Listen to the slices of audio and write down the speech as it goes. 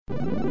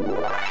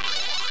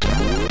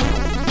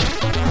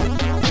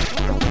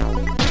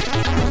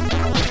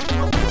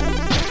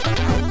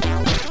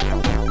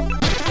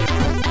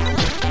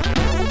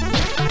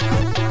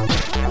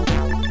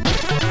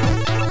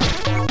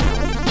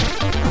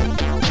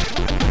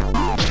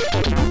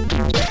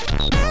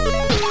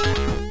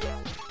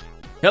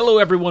Hello,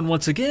 everyone,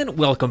 once again.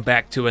 Welcome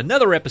back to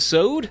another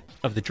episode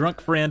of the Drunk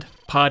Friend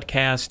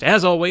Podcast.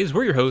 As always,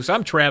 we're your hosts.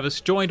 I'm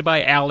Travis, joined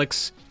by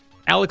Alex.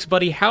 Alex,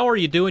 buddy, how are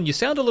you doing? You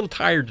sound a little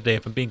tired today,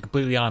 if I'm being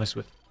completely honest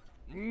with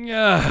you.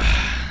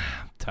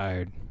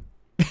 Tired.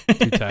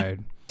 Too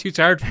tired. Too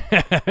tired?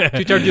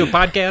 Too tired to do a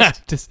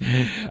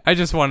podcast? I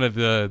just wanted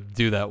to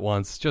do that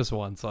once. Just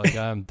once. Like,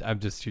 I'm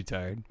just too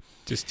tired.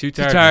 Just too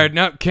tired? Too tired.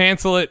 No,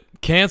 cancel it.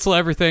 Cancel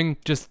everything.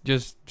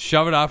 Just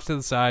shove it off to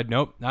the side.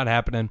 Nope, not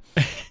happening.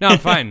 No, I'm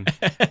fine.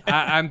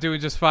 I'm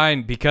doing just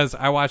fine because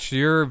I watched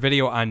your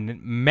video on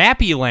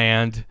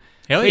Mappyland.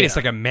 Hell Wait yeah. a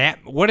second.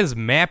 What is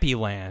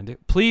Mappyland?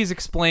 Please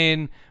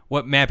explain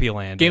what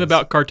Mappyland is. Game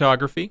about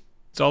cartography.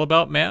 It's all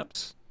about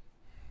maps.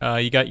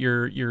 You got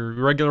your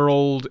regular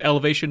old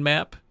elevation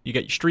map. You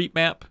got your street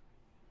map.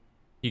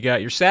 You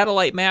got your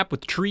satellite map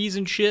with trees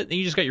and shit. And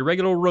you just got your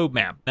regular road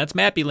map. That's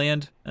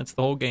Mappyland. That's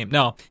the whole game.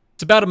 No,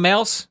 it's about a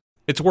mouse.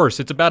 It's worse.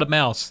 It's about a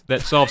mouse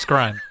that solves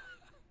crime.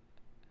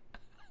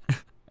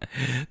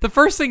 The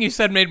first thing you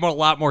said made a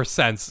lot more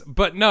sense,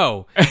 but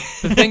no.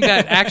 The thing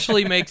that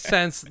actually makes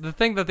sense, the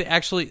thing that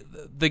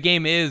the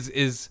game is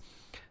it's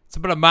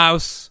about a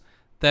mouse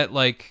that,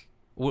 like,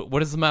 what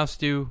does the mouse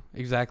do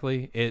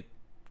exactly? It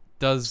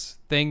does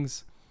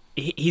things.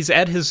 He's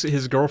at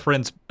his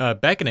girlfriend's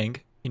beckoning.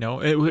 You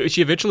know,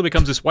 she eventually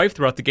becomes his wife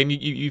throughout the game.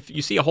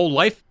 You see a whole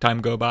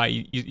lifetime go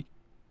by.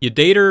 You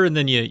date her, and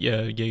then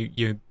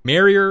you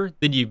marry her.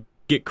 Then you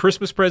get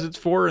Christmas presents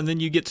for her, and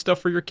then you get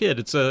stuff for your kid.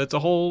 It's a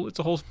whole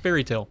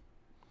fairy tale.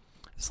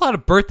 There's a lot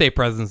of birthday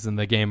presents in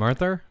the game, aren't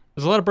there?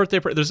 There's a lot of birthday.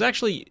 There's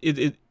actually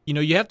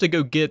you have to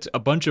go get a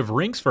bunch of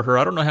rings for her.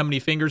 I don't know how many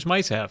fingers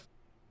mice have,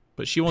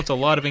 but she wants a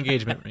lot of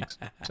engagement rings.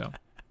 So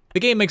the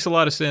game makes a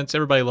lot of sense.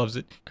 Everybody loves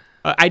it.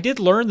 I did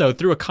learn though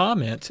through a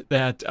comment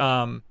that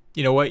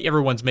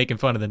everyone's making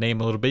fun of the name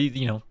a little bit.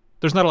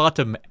 There's not a lot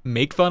to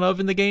make fun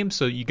of in the game,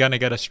 so you kind of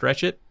got to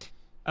stretch it.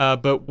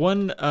 But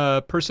one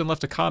person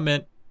left a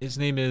comment. His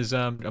name is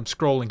I'm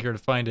scrolling here to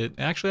find it.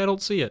 Actually, I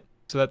don't see it,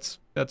 so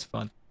that's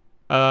fun.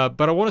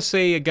 But I want to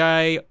say a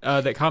guy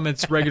that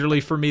comments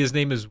regularly for me. His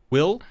name is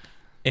Will,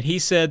 and he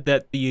said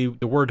that the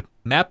word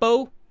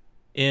mappo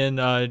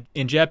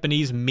in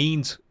Japanese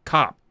means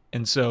cop,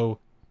 and so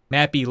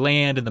Mappy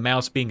Land and the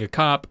mouse being a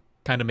cop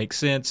kind of makes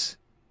sense.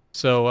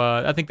 So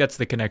I think that's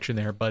the connection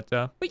there. But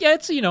yeah,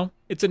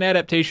 it's an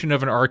adaptation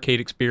of an arcade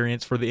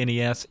experience for the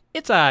NES.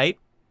 It's alright.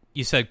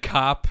 You said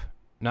cop,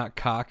 not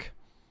cock.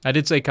 I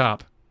did say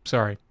cop.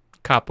 Sorry,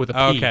 cop with a P.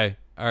 Okay,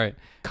 all right.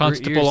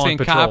 Constable You're on saying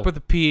patrol. cop with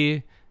a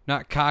P,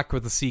 not cock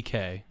with a CK.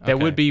 Okay. That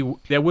would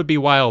be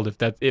wild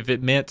if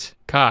it meant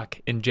cock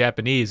in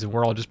Japanese, and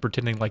we're all just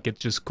pretending like it's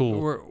just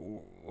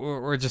cool.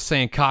 We're just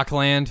saying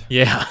cockland.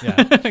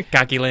 Yeah.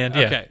 Cocky land.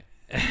 Yeah.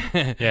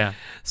 Okay. Yeah.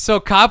 So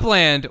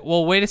Copland,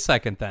 well, wait a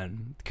second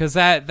then, because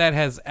that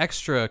has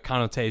extra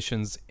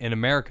connotations in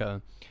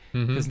America.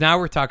 Because now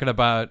we're talking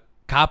about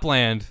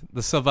Copland,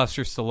 the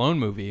Sylvester Stallone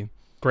movie.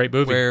 Great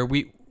movie. Where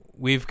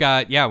we've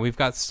got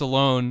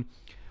Stallone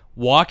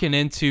walking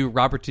into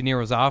Robert De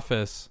Niro's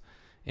office,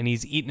 and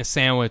he's eating a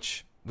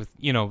sandwich with,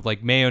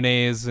 like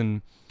mayonnaise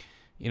and,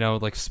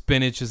 like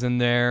spinach is in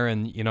there,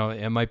 and,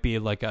 it might be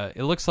like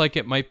it looks like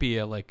it might be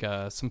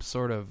some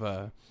sort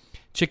of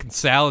chicken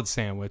salad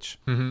sandwich,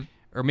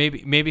 or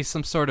maybe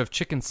some sort of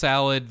chicken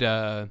salad.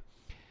 One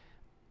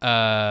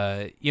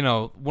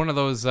of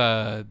those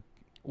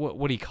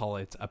what do you call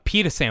it?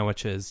 Pita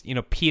sandwiches.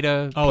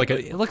 Pita. Oh,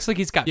 it looks like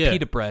he's got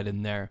pita bread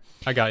in there.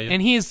 I got you.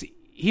 And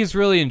he's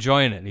really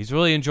enjoying it. He's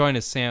really enjoying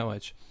his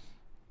sandwich.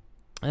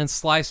 And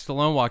Sly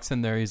Stallone walks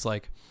in there. He's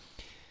like,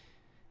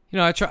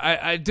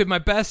 I did my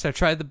best. I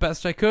tried the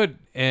best I could,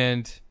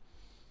 and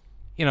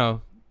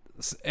and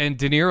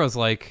De Niro's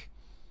like,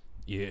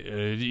 you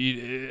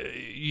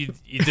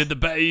did the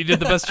best. You did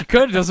the best you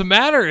could. It doesn't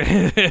matter.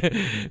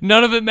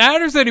 None of it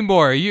matters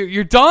anymore.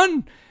 You're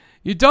done.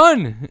 You're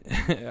done.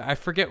 I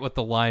forget what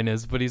the line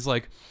is, but he's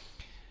like,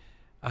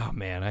 "Oh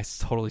man, I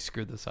totally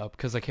screwed this up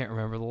because I can't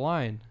remember the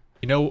line."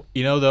 Though,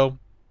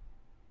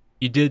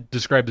 you did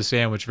describe the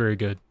sandwich very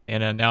good,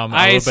 and now I'm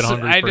a little bit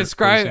hungry.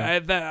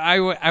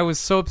 I was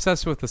so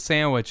obsessed with the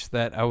sandwich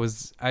that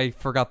I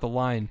forgot the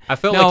line. I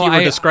felt like you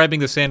were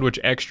describing the sandwich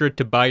extra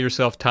to buy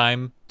yourself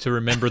time to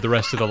remember the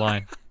rest of the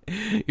line.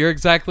 You're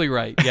exactly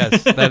right.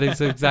 Yes, that is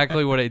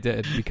exactly what I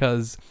did,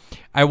 because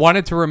I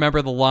wanted to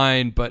remember the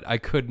line, but I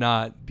could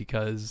not,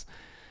 because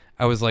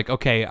I was like,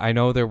 okay, I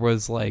know there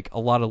was like a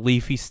lot of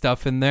leafy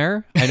stuff in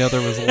there. I know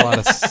there was a lot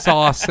of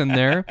sauce in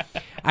there.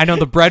 I know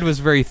the bread was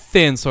very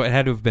thin, so it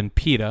had to have been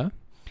pita.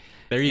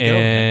 There you go.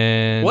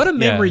 Man. What a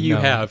memory you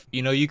have.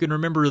 You can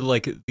remember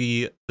like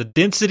the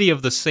density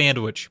of the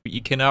sandwich, but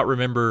you cannot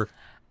remember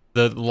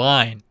the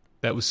line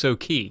that was so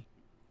key.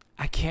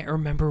 I can't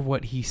remember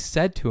what he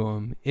said to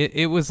him.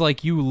 It was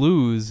like, you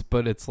lose,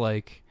 but it's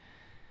like,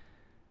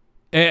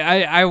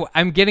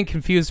 I'm getting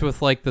confused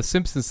with like the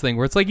Simpsons thing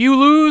where it's like, you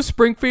lose,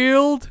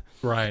 Springfield.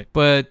 Right.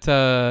 But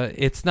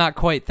it's not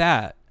quite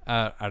that.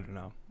 I don't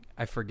know.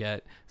 I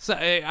forget. So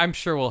I'm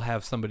sure we'll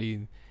have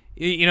somebody,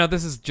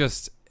 this is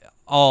just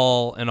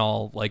all in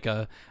all like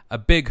a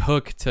big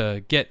hook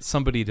to get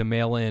somebody to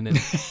mail in and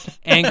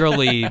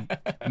angrily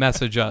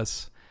message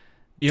us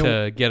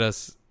to get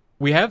us.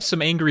 We have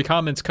some angry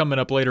comments coming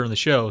up later in the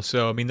show,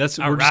 so I mean we're just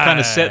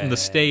kind of setting the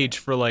stage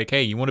for like,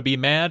 hey, you want to be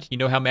mad? You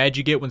know how mad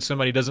you get when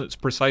somebody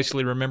doesn't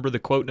precisely remember the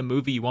quote in a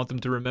movie you want them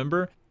to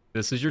remember?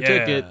 This is your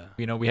ticket.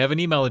 You know, we have an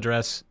email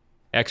address.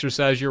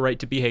 Exercise your right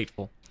to be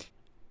hateful.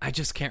 I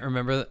just can't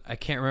remember. I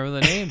can't remember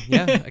the name.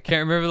 Yeah, I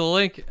can't remember the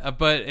link.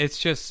 But it's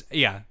just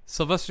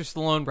Sylvester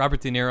Stallone,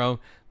 Robert De Niro.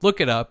 Look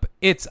it up.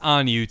 It's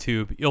on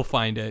YouTube. You'll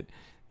find it.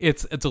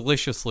 It's a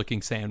delicious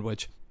looking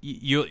sandwich.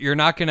 You're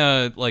not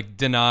gonna like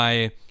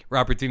deny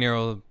Robert De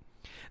Niro.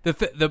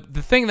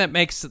 The thing that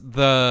makes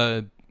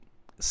the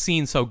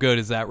scene so good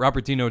is that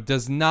Robert De Niro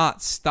does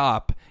not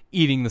stop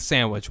eating the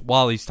sandwich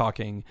while he's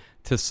talking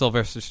to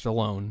Sylvester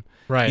Stallone.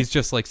 Right. He's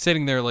just like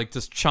sitting there, like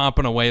just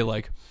chomping away,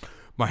 like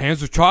my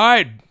hands are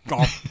tied.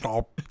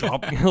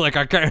 Like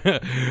I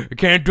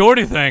can't do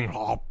anything.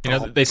 You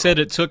know, they said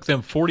it took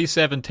them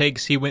 47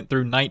 takes. He went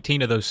through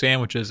 19 of those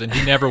sandwiches, and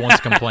he never once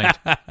complained.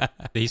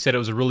 He said it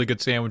was a really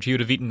good sandwich. He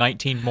would have eaten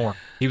 19 more.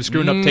 He was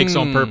screwing up takes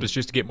on purpose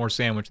just to get more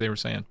sandwich, they were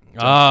saying.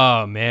 So,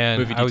 oh,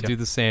 man. I would do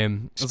the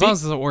same. As long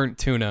as it weren't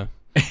tuna.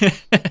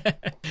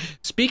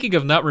 Speaking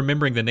of not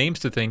remembering the names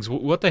to things,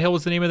 what the hell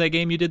was the name of that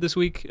game you did this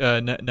week?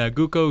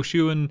 Naguko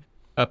Shuen...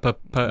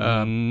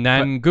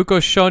 Nanguko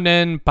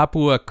Shonen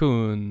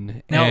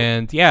Papua-kun.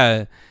 And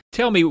yeah.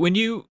 Tell me, when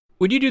you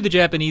do the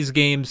Japanese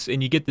games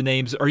and you get the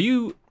names,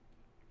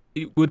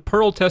 would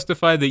Pearl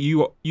testify that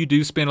you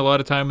do spend a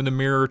lot of time in the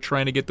mirror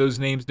trying to get those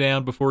names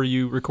down before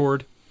you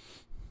record?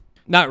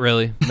 Not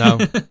really, no.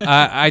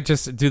 I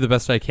just do the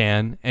best I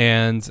can,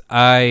 and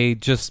I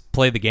just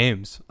play the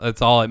games.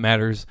 That's all that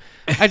matters.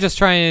 I just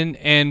try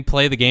and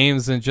play the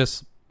games and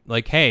just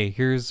like, hey,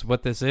 here's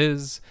what this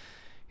is.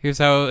 Here's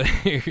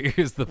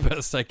the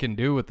best I can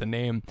do with the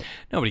name.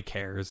 Nobody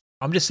cares.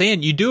 I'm just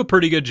saying, you do a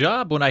pretty good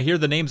job. When I hear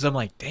the names, I'm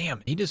like,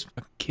 damn, he just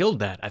killed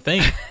that, I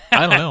think.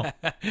 I don't know.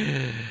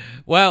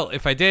 Well,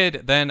 if I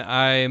did, then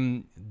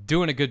I'm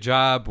doing a good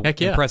job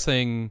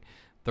impressing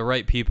the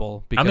right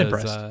people. Because, I'm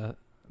impressed.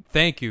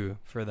 Thank you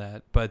for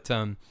that. But,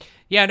 I'm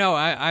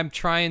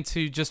trying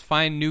to just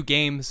find new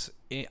games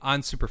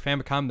on Super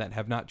Famicom that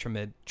have not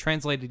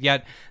translated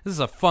yet. This is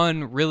a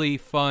really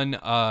fun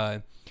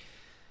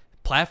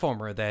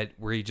platformer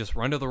where you just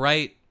run to the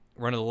right,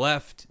 run to the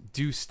left,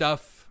 do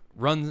stuff,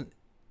 run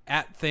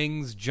at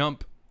things,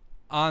 jump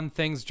on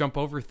things, jump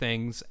over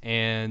things,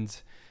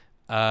 and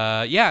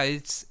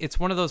it's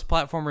one of those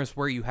platformers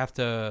where you have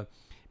to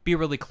be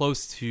really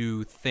close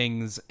to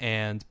things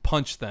and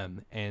punch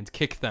them and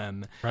kick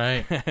them.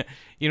 Right.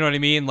 You know what I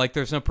mean? Like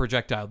there's no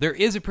projectile. There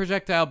is a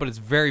projectile, but it's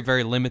very,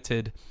 very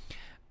limited.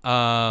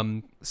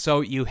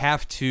 So you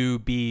have to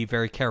be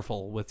very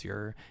careful with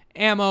your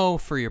ammo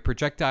for your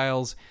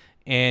projectiles,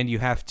 and you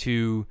have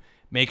to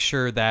make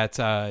sure that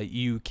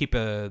you keep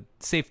a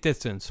safe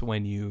distance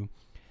when you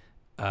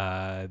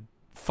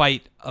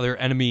fight other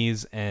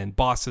enemies and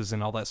bosses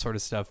and all that sort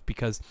of stuff,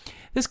 because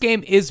this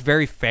game is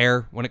very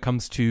fair when it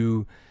comes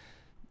to,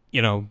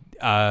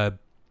 what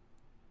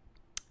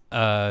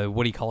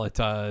do you call it?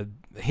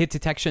 Hit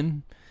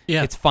detection.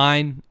 Yeah. It's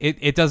fine.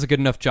 It does a good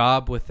enough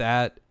job with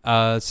that.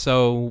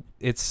 So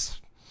it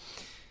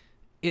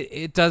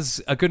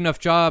does a good enough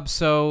job.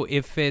 So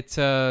if it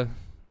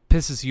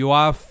pisses you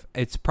off,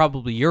 it's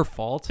probably your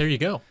fault. There you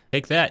go.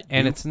 Take that.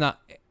 And it's not.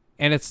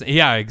 And it's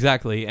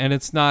exactly. And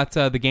it's not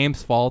the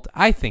game's fault.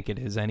 I think it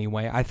is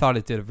anyway. I thought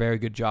it did a very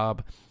good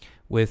job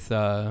with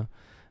the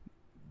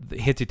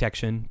hit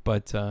detection.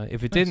 But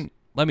if it didn't,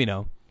 let me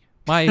know.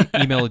 My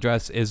email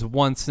address is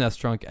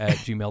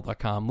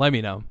onesnessdrunk@gmail.com. Let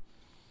me know.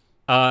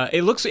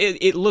 It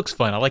looks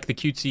fun. I like the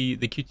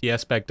cutesy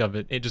aspect of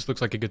it. It just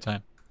looks like a good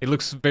time. It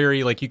looks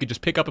very like you could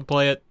just pick up and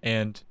play it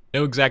and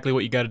know exactly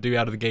what you got to do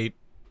out of the gate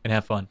and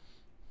have fun.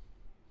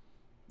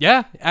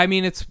 Yeah, I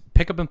mean, it's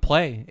pick up and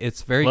play.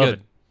 It's very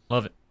good.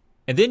 Love it.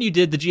 And then you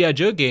did the G.I.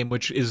 Joe game,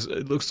 which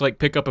it looks like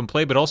pick up and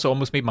play, but also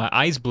almost made my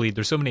eyes bleed.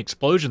 There's so many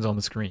explosions on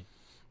the screen.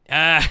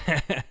 Yeah,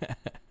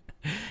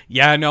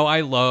 no,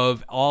 I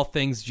love all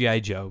things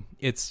G.I. Joe.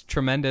 It's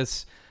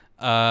tremendous.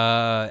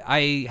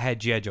 I had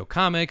G.I. Joe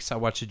comics. I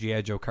watched the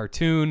G.I. Joe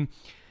cartoon.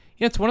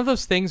 It's one of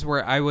those things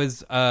where I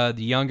was the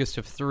youngest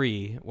of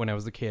three when I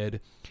was a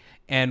kid,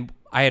 and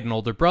I had an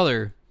older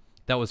brother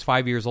that was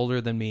 5 years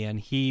older than me, and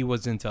he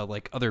was into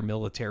like other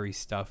military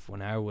stuff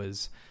when I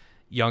was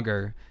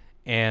younger.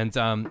 And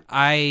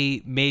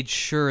I made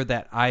sure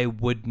that I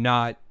would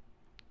not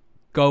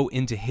go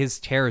into his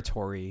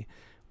territory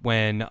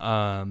when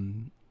I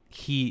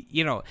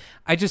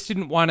just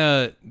didn't want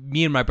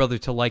me and my brother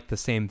to like the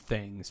same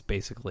things,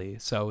 basically.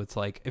 So it's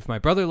like, if my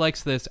brother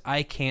likes this,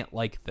 I can't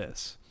like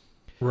this.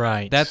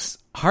 Right. That's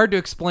hard to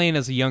explain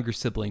as a younger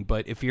sibling,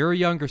 but if you're a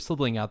younger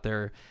sibling out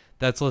there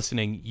that's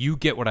listening, you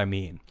get what I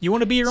mean. You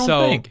want to be your own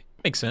thing.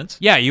 Makes sense.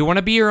 Yeah, you want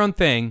to be your own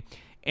thing.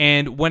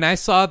 And when I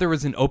saw there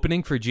was an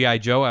opening for G.I.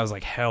 Joe, I was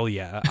like, hell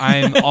yeah.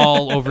 I'm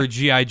all over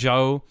G.I.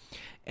 Joe.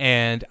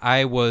 And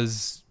I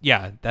was,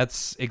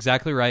 that's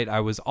exactly right. I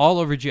was all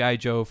over G.I.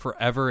 Joe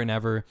forever and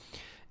ever.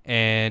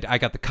 And I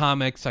got the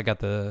comics, I got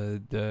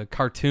the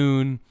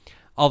cartoon,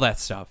 all that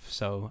stuff.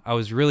 So I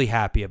was really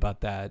happy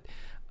about that.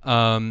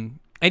 And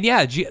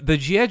yeah, the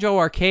G.I. Joe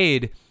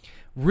arcade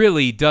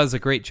really does a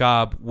great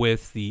job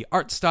with the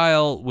art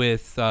style.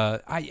 With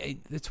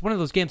it's one of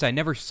those games I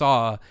never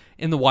saw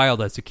in the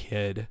wild as a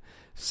kid.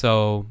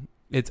 So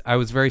I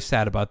was very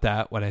sad about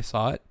that when I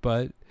saw it,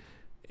 but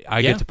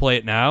I get to play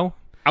it now.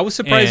 I was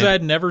surprised I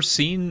had never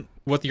seen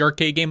what the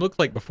arcade game looked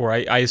like before.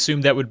 I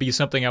assumed that would be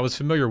something I was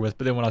familiar with,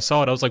 but then when I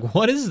saw it, I was like,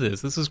 "What is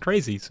this? This is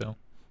crazy!" So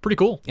pretty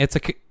cool. It's a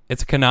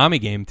Konami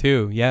game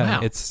too. Yeah,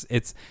 wow. It's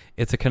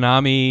a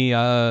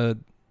Konami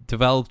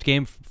developed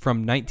game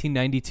from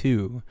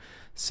 1992.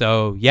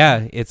 So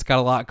yeah, it's got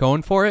a lot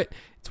going for it.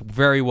 It's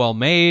very well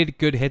made,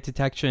 good hit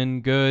detection,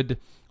 good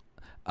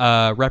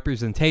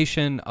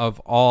representation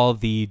of all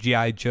the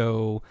G.I.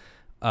 Joe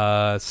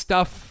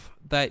stuff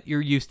that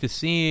you're used to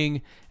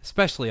seeing,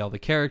 especially all the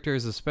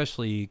characters,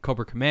 especially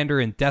Cobra Commander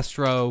and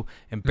Destro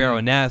and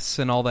Baroness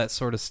and all that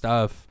sort of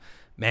stuff.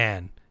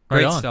 Man,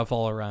 great stuff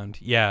all around.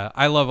 Yeah,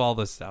 I love all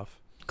this stuff.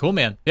 Cool,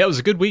 man. Yeah, it was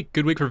a good week.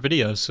 Good week for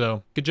videos,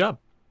 so good job.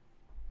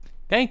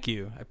 Thank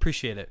you. I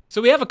appreciate it.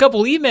 So we have a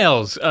couple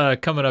emails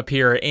coming up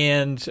here,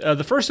 and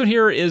the first one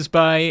here is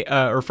by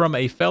or from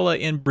a fella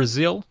in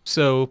Brazil.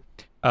 So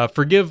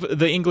forgive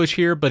the English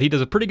here, but he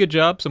does a pretty good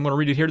job, so I'm going to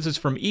read it here. This is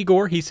from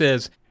Igor. He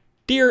says,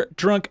 "Dear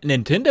Drunk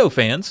Nintendo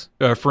friends,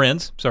 Dear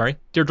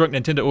Drunk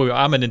Nintendo, well,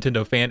 I'm a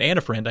Nintendo fan and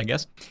a friend, I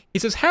guess." He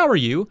says, "How are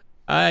you?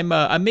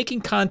 I'm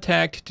making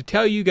contact to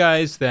tell you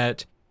guys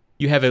that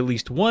you have at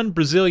least one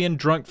Brazilian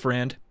drunk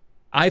friend.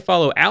 I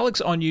follow Alex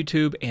on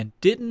YouTube and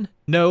didn't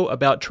know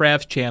about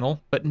Trav's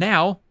channel, but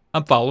now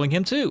I'm following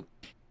him too.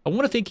 I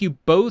want to thank you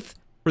both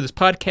for this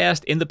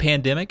podcast in the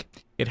pandemic.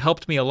 It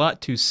helped me a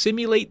lot to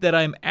simulate that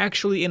I'm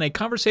actually in a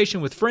conversation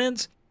with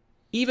friends.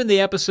 Even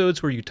the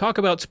episodes where you talk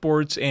about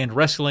sports and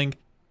wrestling,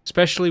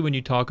 especially when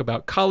you talk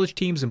about college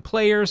teams and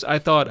players, I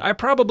thought I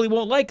probably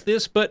won't like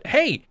this, but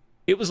hey,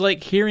 it was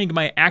like hearing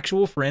my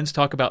actual friends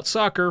talk about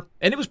soccer,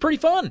 and it was pretty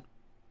fun.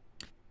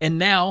 And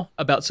now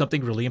about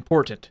something really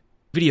important.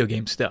 Video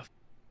game stuff.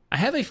 I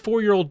have a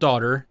 4-year-old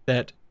daughter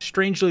that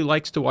strangely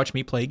likes to watch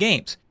me play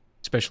games,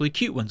 especially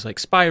cute ones like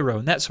Spyro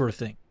and that sort of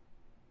thing.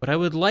 But I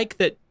would like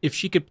that if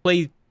she could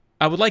play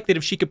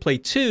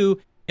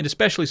too, and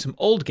especially some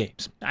old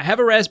games. I have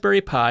a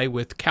Raspberry Pi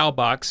with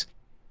Cowbox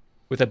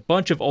with a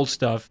bunch of old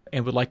stuff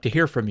and would like to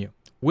hear from you.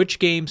 Which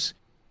games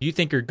do you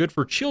think are good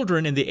for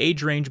children in the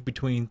age range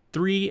between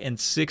 3 and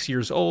 6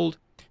 years old?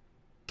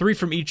 3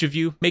 from each of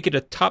you. Make it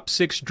a top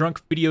 6 drunk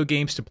video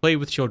games to play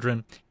with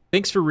children.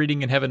 Thanks for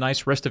reading and have a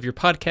nice rest of your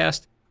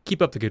podcast.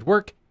 Keep up the good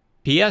work.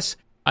 P.S.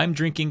 I'm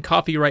drinking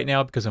coffee right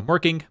now because I'm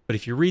working, but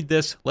if you read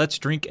this, let's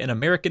drink an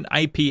American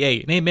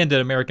IPA. And amen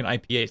to American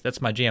IPAs. That's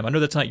my jam. I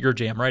know that's not your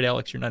jam, right,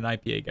 Alex? You're not an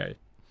IPA guy.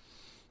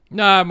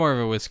 Nah, I'm more of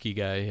a whiskey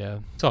guy, yeah.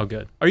 It's all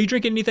good. Are you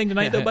drinking anything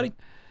tonight, though, buddy?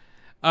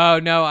 Oh,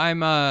 no,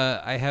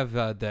 I have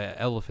the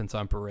Elephants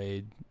on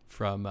Parade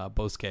from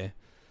Bosque.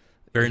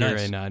 Very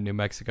nice. Here in New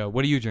Mexico.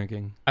 What are you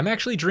drinking? I'm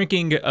actually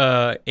drinking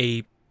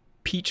a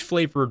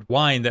peach-flavored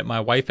wine that my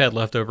wife had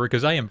left over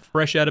because I am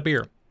fresh out of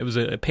beer. It was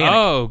a panic.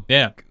 Oh,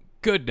 yeah.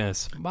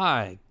 Goodness.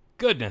 My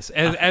goodness.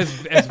 As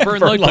Vern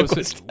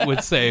Lundquist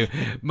would say,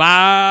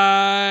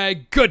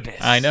 my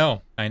goodness. I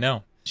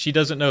know. She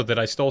doesn't know that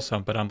I stole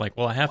some, but I'm like,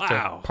 well, I have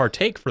to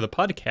partake for the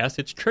podcast.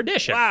 It's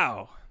tradition.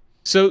 Wow.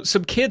 So,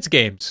 some kids'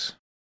 games.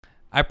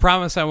 I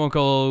promise I won't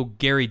go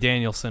Gary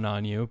Danielson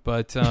on you,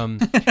 but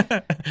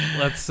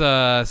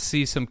let's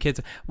see some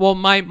kids. Well,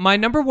 my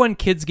number one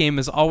kids game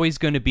is always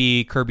going to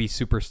be Kirby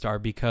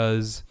Superstar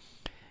because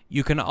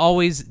you can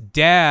always,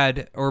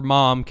 dad or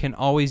mom can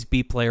always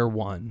be player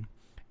 1,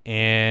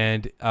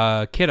 and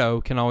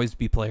kiddo can always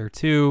be player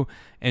 2,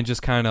 and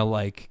just kind of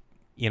like,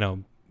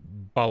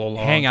 follow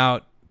along. Hang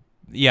out.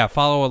 Yeah,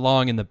 follow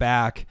along in the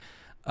back.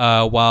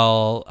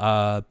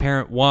 While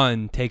parent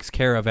 1 takes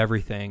care of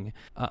everything.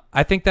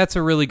 I think that's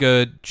a really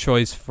good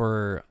choice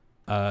for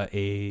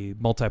a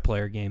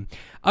multiplayer game.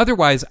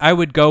 Otherwise, I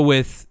would go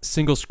with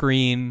single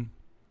screen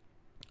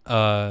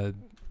puzzle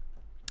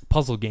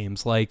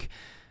games. Like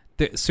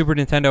the Super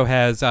Nintendo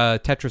has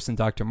Tetris and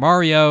Dr.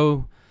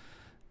 Mario,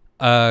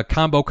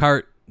 Combo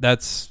Kart.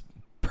 That's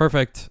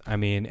perfect. I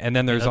mean, and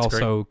then there's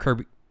also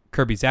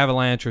Kirby's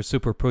Avalanche or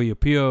Super Puyo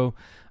Puyo.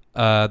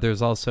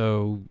 There's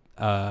also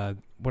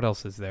what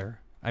else is there?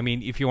 I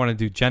mean, if you want to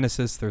do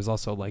Genesis, there's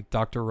also like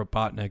Dr.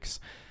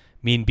 Robotnik's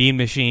Mean Bean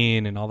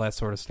Machine and all that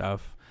sort of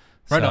stuff.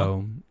 Right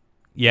on.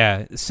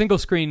 Yeah, single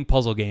screen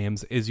puzzle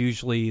games is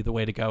usually the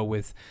way to go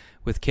with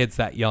kids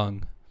that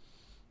young.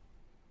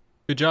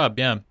 Good job,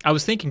 yeah. I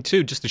was thinking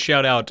too, just to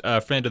shout out a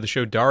friend of the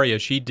show, Daria.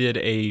 She did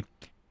a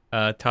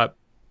top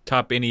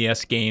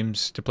NES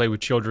games to play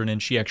with children,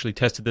 and she actually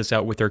tested this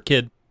out with her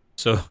kid.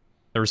 So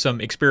there was some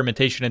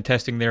experimentation and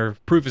testing there.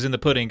 Proof is in the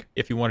pudding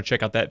if you want to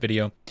check out that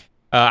video.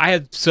 I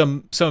had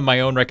some of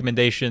my own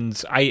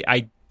recommendations.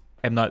 I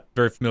am not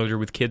very familiar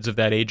with kids of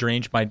that age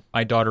range.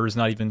 My daughter is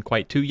not even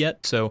quite 2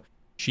 yet, so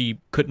she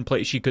couldn't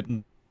play. She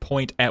couldn't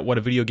point at what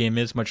a video game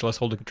is, much less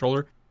hold a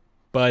controller.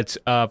 But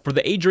for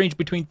the age range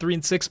between 3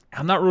 and 6,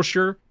 I'm not real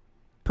sure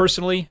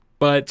personally.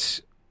 But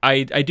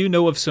I do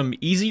know of some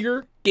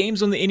easier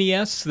games on the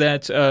NES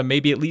that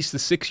maybe at least the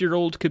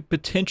 6-year-old could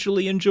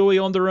potentially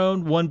enjoy on their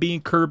own. One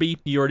being Kirby.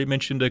 You already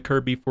mentioned a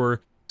Kirby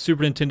for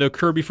Super Nintendo.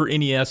 Kirby for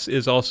NES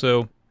is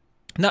also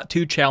not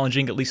too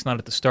challenging, at least not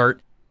at the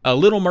start.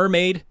 Little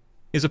Mermaid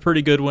is a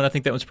pretty good one. I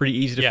think that one's pretty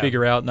easy to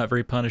figure out, not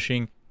very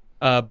punishing.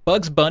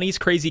 Bugs Bunny's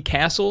Crazy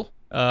Castle,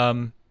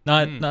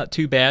 not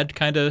too bad,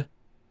 kind of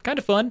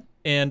fun,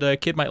 and a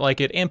kid might like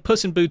it. And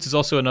Puss in Boots is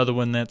also another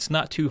one that's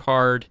not too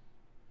hard,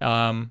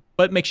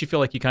 but makes you feel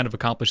like you kind of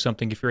accomplished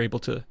something if you're able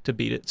to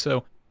beat it.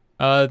 So,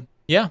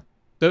 yeah,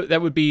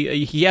 that would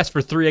be. He asked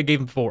for 3, I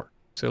gave him 4.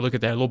 So look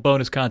at that, a little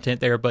bonus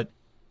content there. But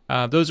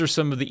those are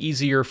some of the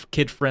easier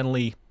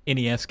kid-friendly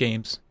NES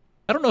games.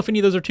 I don't know if any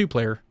of those are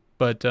 2-player,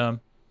 but they're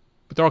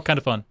all kind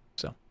of fun.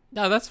 So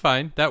no, that's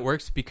fine. That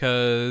works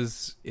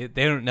because they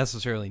don't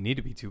necessarily need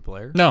to be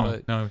 2-player.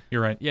 No,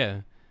 you're right.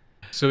 Yeah.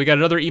 So we got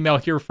another email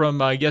here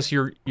from, I guess,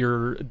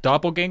 your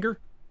doppelganger.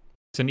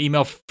 It's an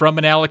email from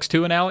an Alex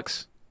to an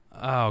Alex.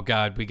 Oh,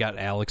 God, we got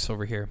Alex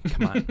over here.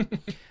 Come on.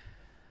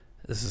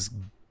 This is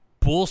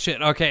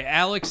bullshit. Okay,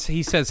 Alex,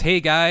 he says, hey,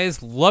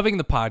 guys, loving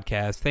the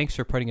podcast. Thanks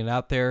for putting it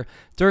out there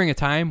during a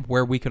time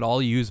where we could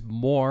all use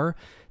more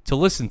to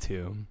listen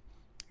to.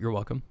 You're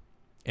welcome.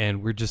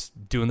 And we're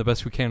just doing the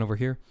best we can over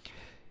here.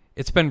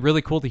 It's been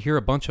really cool to hear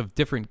a bunch of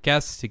different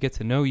guests to get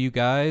to know you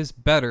guys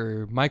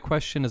better. My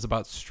question is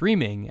about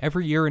streaming.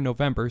 Every year in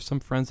November, some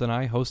friends and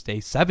I host a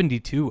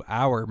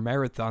 72-hour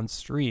marathon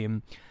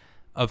stream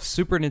of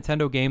Super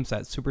Nintendo games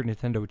at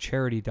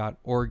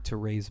supernintendocharity.org to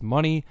raise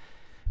money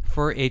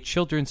for a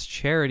children's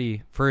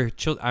charity, for a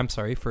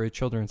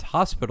children's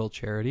hospital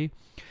charity.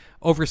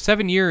 Over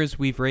 7 years,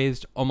 we've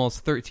raised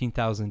almost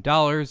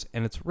 $13,000,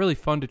 and it's really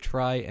fun to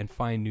try and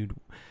find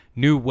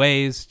new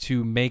ways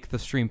to make the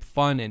stream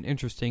fun and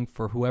interesting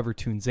for whoever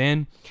tunes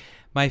in.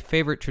 My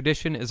favorite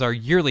tradition is our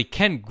yearly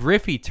Ken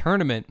Griffey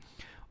tournament,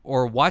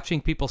 or watching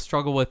people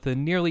struggle with the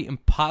nearly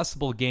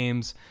impossible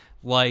games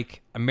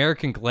like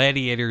American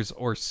Gladiators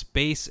or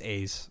Space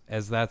Ace,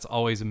 as that's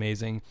always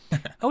amazing.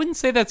 I wouldn't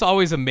say that's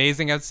always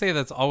amazing. I'd say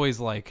that's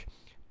always, like,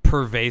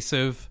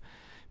 pervasive,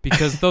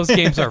 because those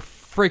games are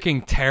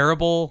freaking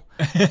terrible,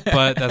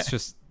 but that's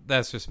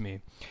just me.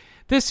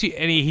 This year,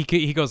 and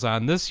he goes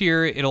on, this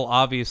year it'll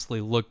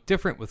obviously look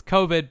different with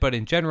COVID, but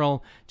in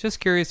general, just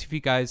curious if you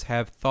guys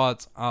have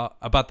thoughts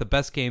about the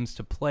best games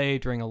to play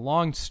during a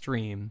long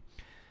stream,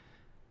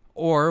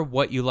 or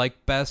what you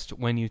like best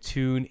when you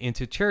tune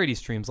into charity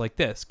streams like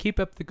this. Keep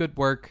up the good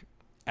work,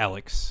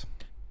 Alex.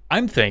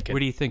 I'm thinking. What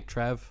do you think,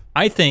 Trev?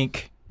 I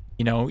think,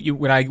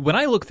 when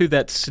I look through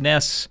that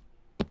SNES,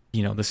 the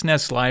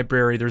SNES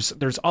library,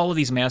 there's all of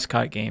these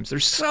mascot games.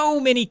 There's so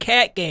many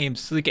cat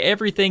games. Like,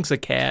 everything's a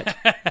cat.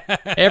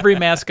 Every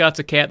mascot's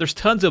a cat. There's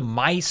tons of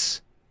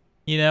mice,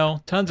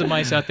 tons of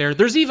mice out there.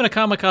 There's even a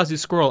kamikaze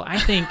squirrel. I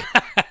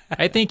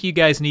think you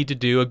guys need to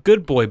do a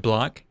good boy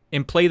block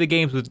and play the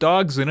games with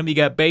dogs in them. You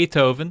got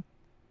Beethoven,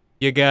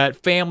 you got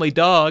Family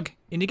Dog,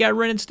 and you got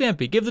Ren and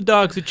Stimpy. Give the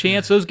dogs a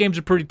chance. Those games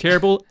are pretty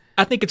terrible.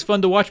 I think it's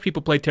fun to watch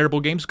people play terrible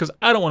games because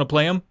I don't want to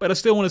play them, but I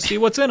still want to see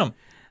what's in them.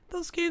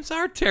 Those games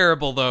are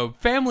terrible, though.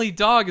 Family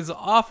Dog is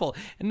awful.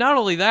 And not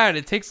only that,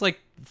 it takes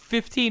like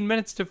 15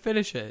 minutes to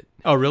finish it.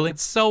 Oh, really?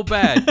 It's so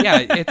bad.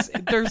 Yeah,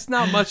 there's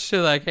not much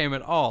to that game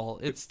at all.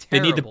 It's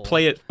terrible. They need to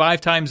play it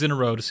 5 times in a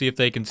row to see if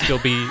they can still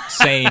be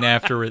sane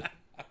after it.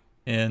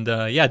 And,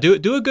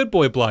 do a good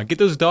boy block. Get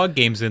those dog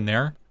games in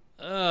there.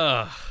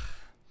 Ugh.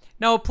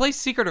 No, play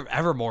Secret of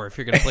Evermore if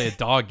you're going to play a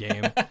dog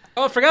game.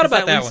 Oh, I forgot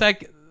about that one.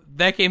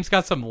 That game's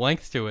got some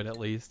length to it, at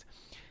least.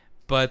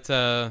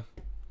 But,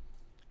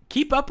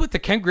 keep up with the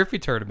Ken Griffey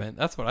tournament.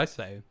 That's what I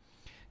say.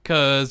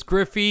 Because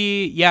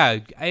Griffey,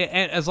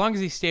 as long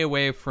as you stay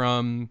away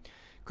from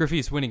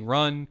Griffey's winning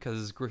run,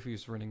 because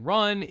Griffey's winning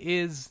run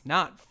is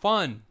not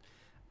fun.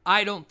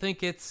 I don't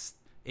think it's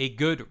a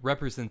good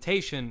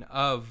representation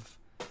of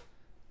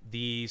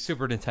the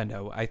Super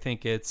Nintendo. I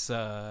think it's,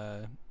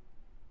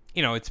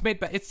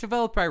 it's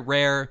developed by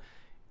Rare,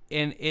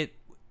 and it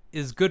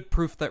is good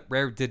proof that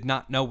Rare did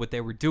not know what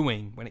they were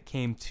doing when it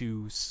came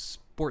to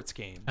sports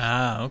games.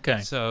 Ah,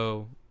 okay.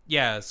 So,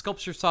 yeah,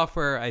 Sculpture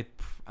Software,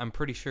 I'm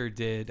pretty sure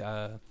did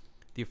the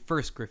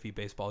first Griffey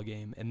baseball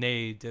game, and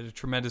they did a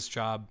tremendous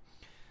job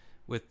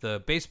with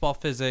the baseball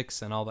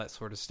physics and all that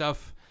sort of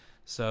stuff.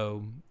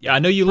 So yeah, I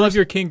know you love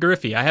your King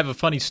Griffey. I have a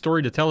funny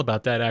story to tell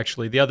about that.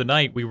 Actually, the other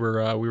night we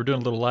were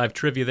doing a little live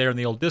trivia there in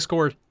the old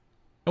Discord,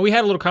 and we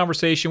had a little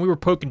conversation. We were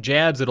poking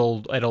jabs at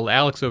old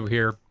Alex over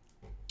here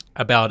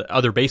about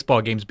other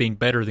baseball games being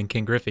better than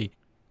King Griffey,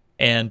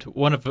 and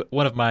one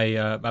of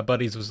my my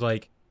buddies was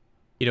like,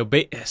 I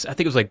think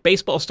it was like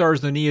Baseball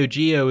Stars, the Neo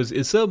Geo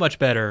is so much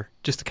better,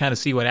 just to kind of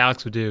see what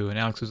Alex would do. And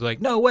Alex was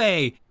like, no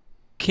way,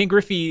 King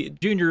Griffey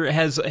Jr.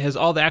 has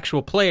all the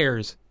actual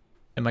players.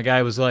 And my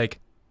guy was like,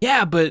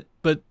 yeah, but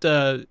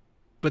the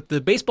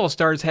Baseball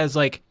Stars has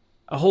like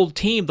a whole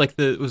team,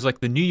 it was like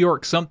the New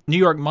York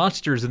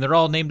Monsters, and they're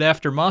all named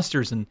after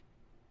monsters, and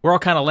we're all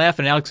kind of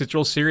laughing. Alex gets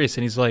real serious,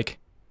 and he's like,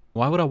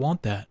 "Why would I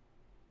want that?"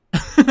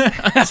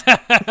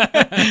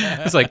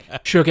 It's like,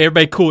 sure, okay,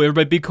 everybody cool,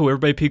 everybody be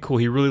cool.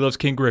 He really loves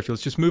King Griffey.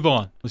 Let's just move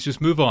on.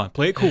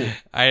 Play it cool.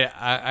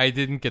 I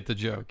didn't get the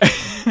joke.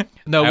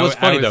 No, it was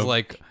funny I was though.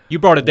 like, you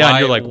brought it down.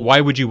 You're like,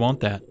 why would you want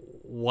that?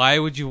 Why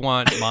would you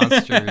want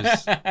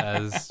monsters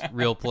as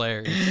real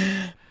players?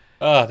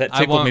 Oh, that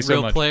tickled I want me so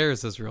real much.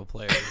 players as real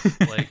players.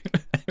 Like,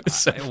 It's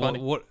so funny.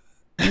 What?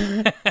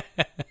 It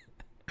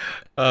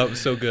was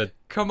so good.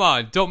 Come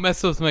on, don't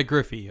mess with my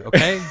Griffey,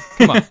 okay?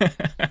 Come on,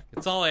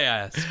 that's all I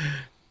ask. It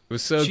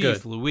was so Jeez,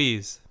 good.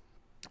 Louise.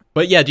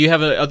 But yeah, do you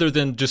have other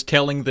than just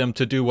telling them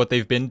to do what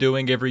they've been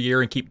doing every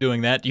year and keep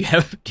doing that? Do you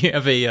have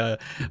a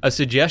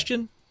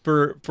suggestion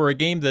for a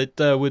game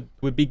that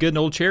would be good in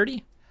Old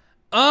Charity?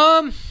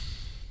 Let's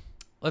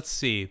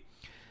see.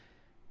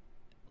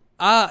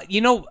 I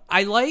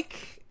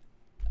like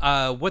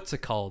what's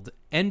it called?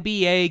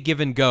 NBA Give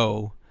and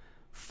Go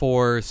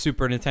for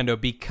Super Nintendo,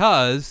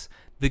 because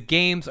the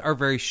games are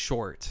very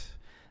short.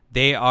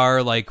 They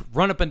are like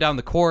run up and down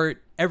the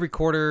court. Every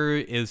quarter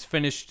is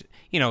finished.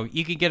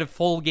 You can get a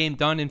full game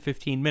done in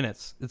 15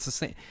 minutes. It's the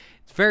same.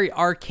 It's very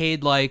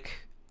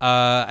arcade-like.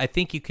 I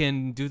think you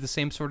can do the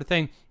same sort of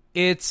thing.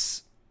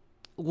 It's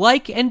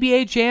like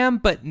NBA Jam,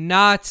 but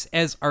not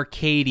as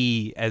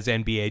arcadey as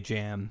NBA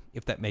Jam,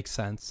 if that makes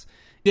sense.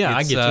 Yeah,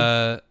 I get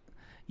you.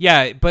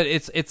 Yeah, but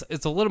it's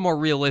a little more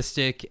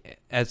realistic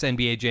as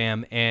NBA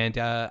Jam, and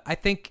I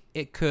think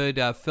it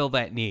could fill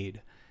that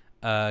need.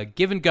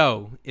 Give and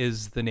Go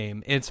is the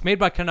name. It's made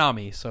by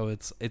Konami, so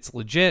it's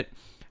legit.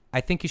 I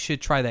think you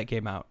should try that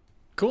game out.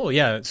 Cool,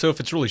 yeah. So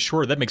if it's really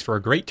short, that makes for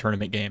a great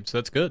tournament game, so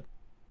that's good.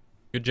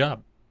 Good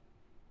job.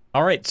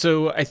 All right,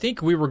 so I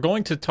think we were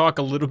going to talk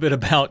a little bit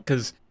about,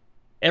 because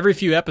every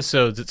few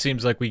episodes it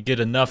seems like we get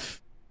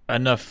enough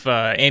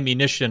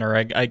ammunition, or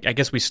I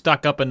guess we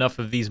stock up enough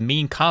of these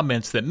mean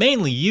comments that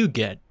mainly you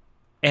get,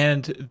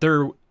 and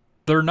they're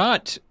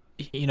not,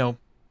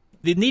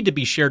 they need to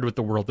be shared with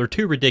the world. They're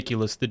too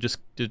ridiculous to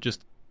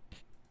just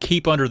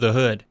keep under the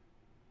hood.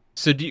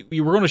 So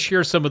we're going to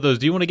share some of those.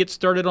 Do you want to get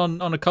started on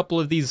a couple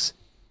of these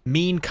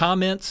mean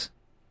comments?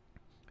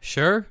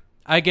 Sure.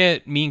 I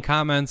get mean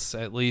comments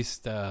at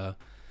least. I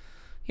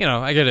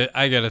get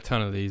a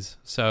ton of these.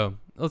 So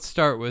let's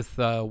start with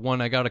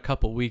one I got a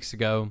couple weeks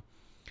ago.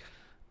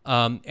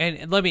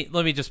 And let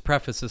me just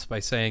preface this by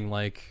saying,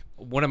 like,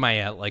 what am I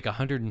at? Like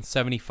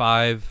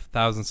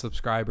 175,000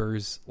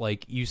 subscribers.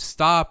 Like, you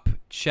stop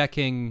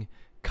checking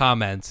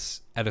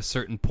comments at a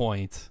certain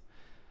point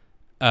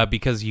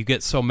because you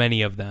get so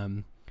many of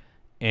them,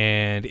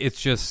 and it's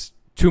just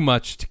too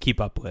much to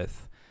keep up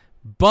with.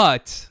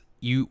 But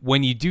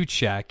when you do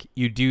check,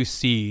 you do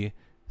see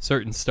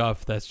certain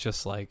stuff that's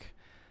just like,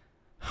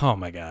 oh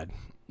my god,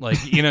 like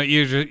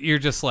you're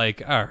just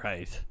like, all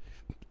right,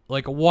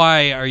 like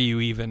why are you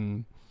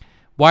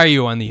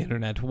on the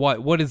internet?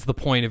 What is the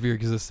point of your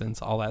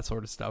existence? All that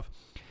sort of stuff.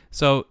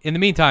 So in the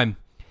meantime,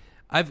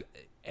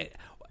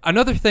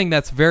 another thing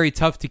that's very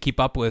tough to keep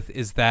up with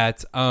is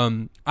that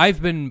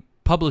I've been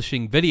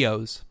publishing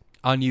videos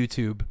on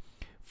YouTube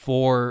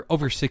for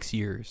over 6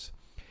 years.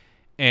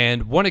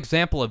 And one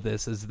example of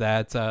this is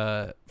that,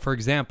 for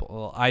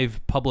example,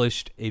 I've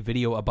published a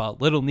video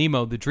about Little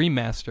Nemo, the Dream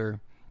Master,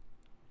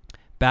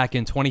 back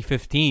in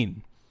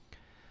 2015.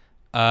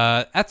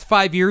 That's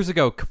 5 years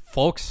ago,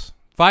 folks.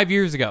 5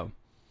 years ago.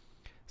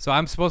 So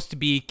I'm supposed to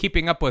be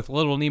keeping up with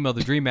Little Nemo,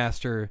 the Dream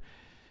Master,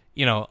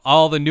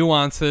 all the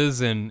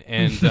nuances and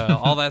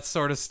all that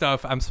sort of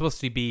stuff. I'm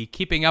supposed to be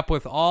keeping up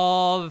with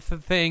all the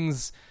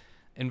things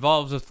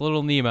involved with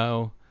Little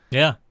Nemo.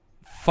 Yeah.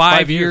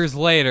 5 years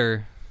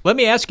later. Let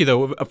me ask you,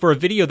 though, for a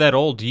video that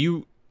old,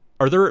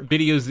 are there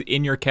videos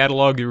in your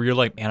catalog where you're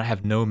like, man, I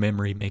have no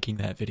memory making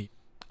that video?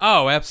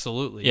 Oh,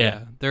 absolutely.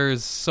 Yeah.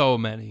 There's so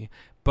many.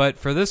 But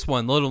for this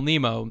one, Little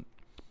Nemo,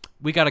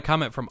 we got a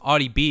comment from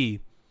Audie B.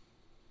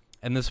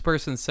 And this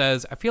person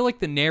says, I feel like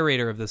the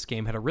narrator of this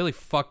game had a really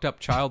fucked up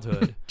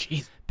childhood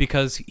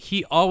because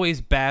he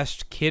always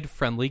bashed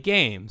kid-friendly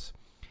games.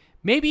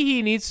 Maybe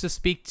he needs to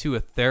speak to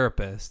a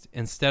therapist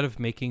instead of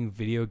making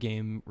video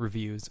game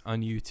reviews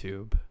on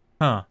YouTube.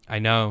 Huh. I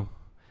know.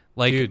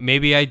 Like, Dude.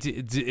 maybe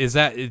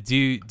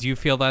do you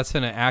feel that's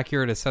an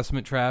accurate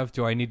assessment, Trav?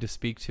 Do I need to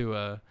speak to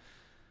a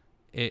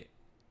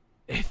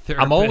therapist?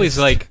 I'm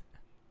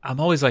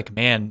always like,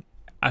 man,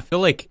 I feel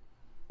like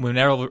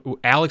whenever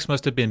Alex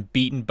must have been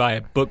beaten by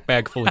a book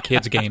bag full of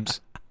kids games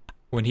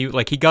when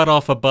he got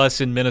off a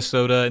bus in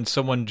Minnesota and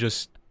someone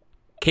just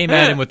came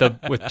at him with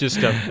just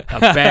a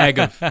bag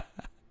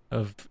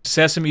of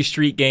Sesame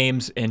Street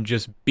games and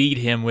just beat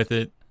him with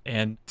it,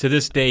 and to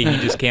this day he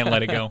just can't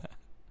let it go.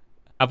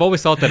 I've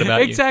always thought that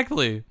about you.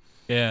 Exactly.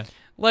 Yeah.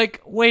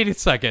 Like, wait a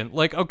second.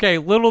 Like, okay,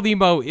 Little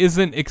Nemo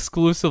isn't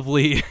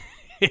exclusively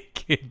a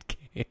kid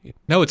game.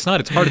 No, it's not.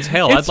 It's hard as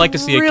hell. I'd like to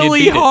see a kid really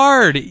beat it.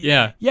 hard.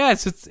 Yeah.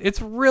 Yes,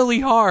 it's really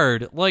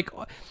hard. Like,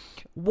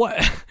 What?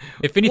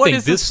 If what anything,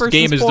 is this person's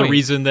game is the point?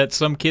 reason that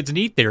some kids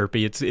need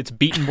therapy. It's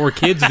beating more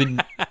kids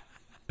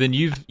than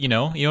you've, you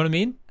know what I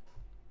mean?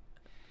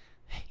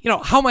 You know,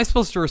 how am I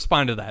supposed to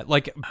respond to that?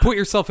 Like, put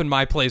yourself in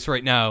my place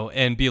right now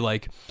and be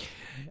like,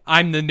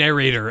 I'm the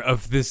narrator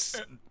of this,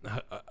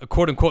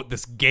 quote unquote,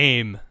 this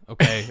game.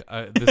 Okay.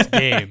 This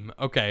game.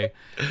 Okay.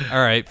 All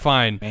right,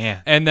 fine.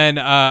 Man. And then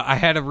I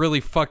had a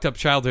really fucked up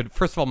childhood.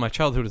 First of all, my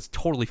childhood is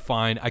totally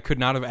fine. I could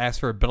not have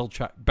asked for a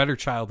better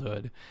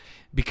childhood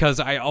because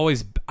I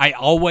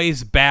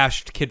always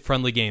bashed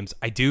kid-friendly games.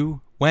 I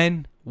do.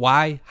 When?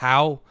 Why?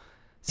 How?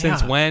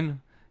 Since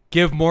when?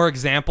 Give more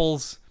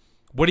examples.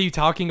 What are you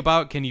talking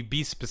about? Can you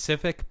be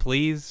specific,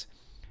 please?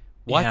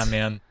 What? Yeah,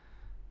 man.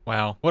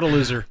 Wow, what a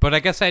loser. But I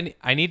guess I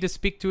need to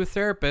speak to a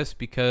therapist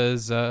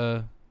because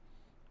I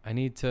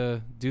need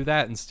to do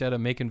that instead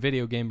of making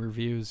video game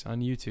reviews on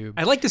YouTube.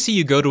 I'd like to see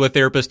you go to a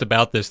therapist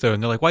about this, though,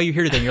 and they're like, why are you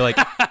here today? And you're like,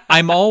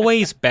 I'm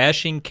always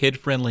bashing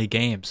kid-friendly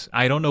games.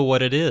 I don't know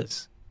what it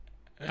is.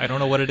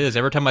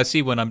 Every time I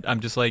see one, I'm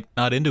just like,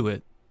 not into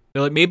it.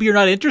 They're like, maybe you're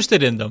not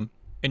interested in them.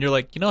 And you're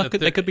like, you know,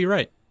 that could be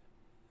right.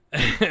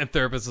 And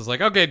therapist is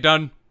like, okay,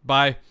 done.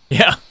 Bye.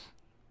 Yeah.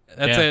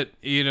 That's it.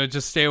 You know,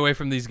 just stay away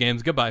from these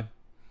games. Goodbye.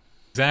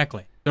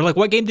 Exactly. They're like,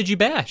 what game did you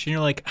bash? And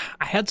you're like,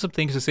 I had some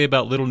things to say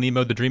about Little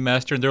Nemo the Dream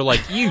Master. And they're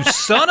like, you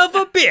son of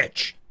a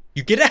bitch.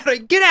 You get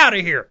out of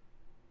here.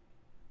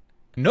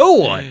 No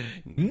one.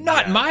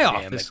 Not in my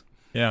office.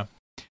 Yeah.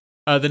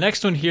 The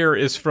next one here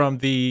is from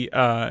the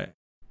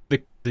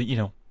you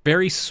know,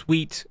 very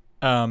sweet,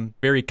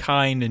 very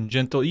kind and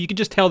gentle. You can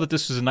just tell that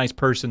this is a nice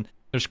person.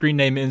 Their screen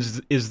name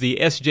is the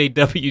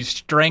SJW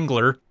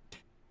Strangler,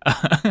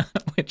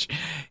 which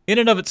in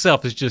and of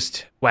itself is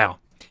just wow.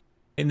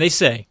 And they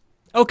say,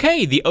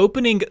 okay, the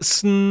opening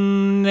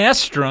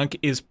Snestrunk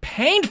is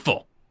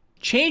painful.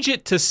 Change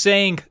it to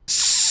saying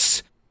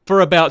s for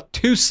about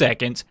 2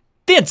 seconds,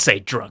 then say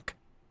drunk.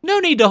 No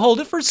need to hold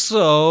it for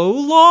so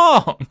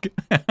long.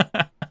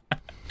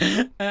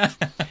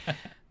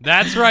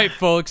 That's right,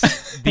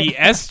 folks. The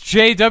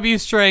SJW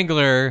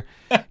Strangler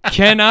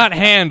cannot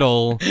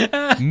handle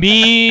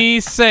me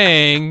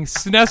saying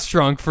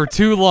Snestrunk for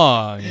too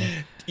long.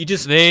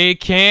 They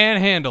can't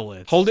handle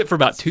it. Hold it for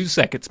about 2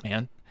 seconds,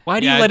 man. Why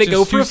do you let it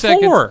go for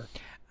 4?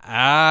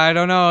 I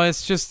don't know.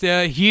 It's just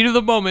the heat of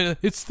the moment.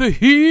 It's the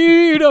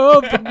heat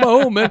of the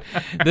moment.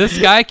 This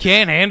guy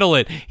can't handle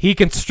it. He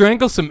can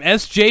strangle some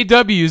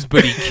SJWs,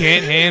 but he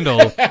can't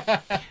handle.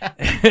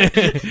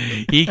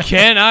 He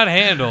cannot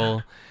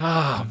handle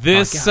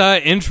this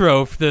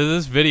intro to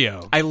this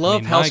video. I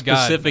love how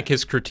specific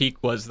his critique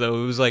was,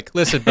 though. It was like,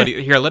 listen,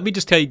 buddy, here, let me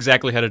just tell you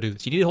exactly how to do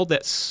this. You need to hold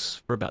that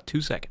for about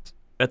 2 seconds.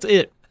 That's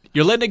it.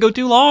 You're letting it go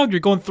too long. You're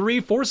going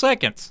 3-4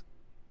 seconds.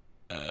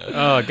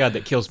 Oh, God,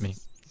 that kills me.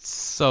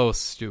 So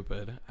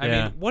stupid. I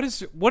mean, what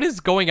is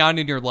going on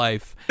in your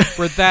life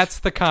where that's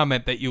the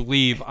comment that you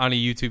leave on a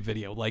YouTube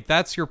video? Like,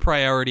 that's your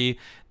priority.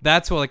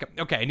 That's what, like,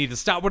 okay, I need to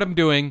stop what I'm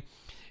doing,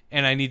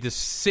 and I need to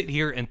sit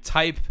here and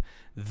type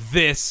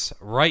this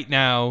right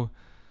now.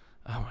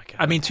 Oh, my God.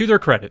 I mean, to their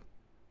credit,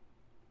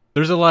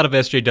 there's a lot of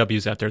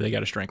SJWs out there they got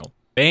to strangle.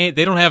 They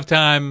don't have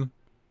time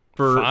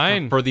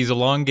for these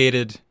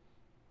elongated,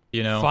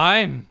 you know.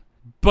 Fine.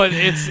 But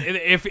it's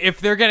if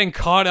they're getting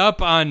caught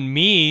up on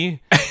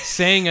me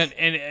saying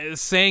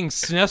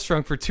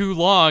Snestrunk for too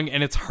long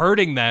and it's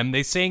hurting them,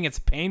 they saying it's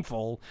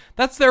painful.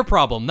 That's their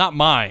problem, not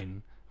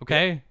mine.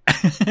 Okay.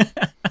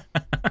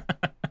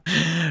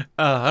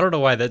 I don't know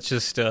why. That's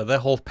just that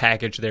whole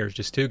package there is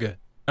just too good.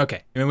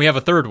 Okay, and we have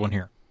a third one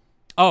here.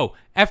 Oh,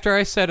 after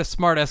I said a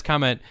smart-ass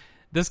comment,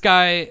 this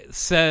guy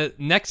said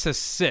Nexus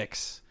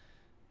 6.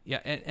 Yeah,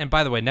 and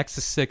by the way,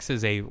 Nexus 6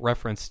 is a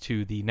reference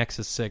to the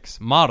Nexus 6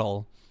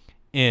 model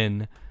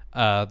in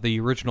the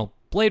original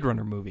Blade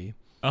Runner movie.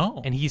 Oh.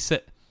 And he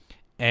said,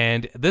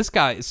 and this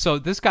guy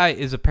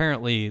is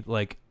apparently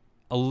like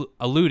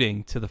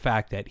alluding to the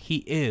fact that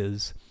he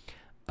is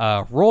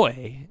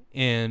Roy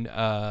in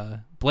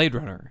Blade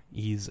Runner.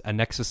 He's a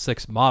Nexus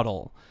 6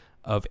 model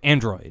of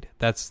Android.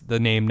 That's the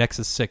name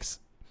Nexus 6.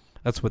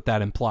 That's what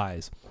that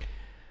implies.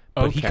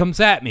 But he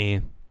comes at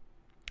me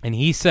and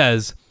he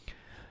says,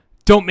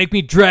 "Don't make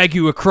me drag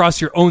you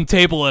across your own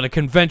table at a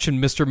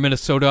convention, Mr.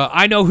 Minnesota.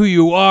 I know who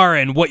you are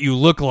and what you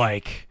look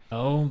like."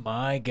 Oh,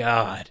 my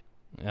God.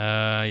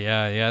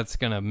 Yeah, it's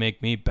going to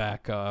make me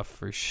back off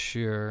for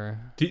sure.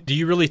 Do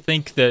you really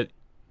think that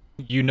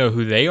you know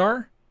who they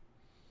are?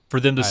 For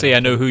them to say, I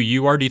know who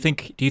you are? Do you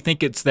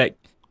think it's that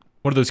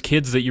one of those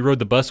kids that you rode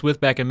the bus with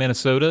back in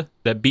Minnesota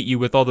that beat you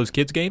with all those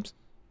kids' games?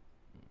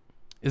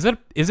 Is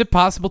it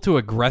possible to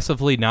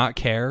aggressively not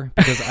care?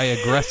 Because I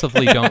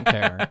aggressively don't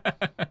care.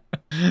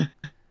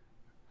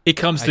 He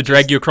comes to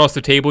drag you across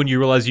the table and you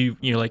realize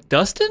you're like,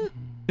 Dustin?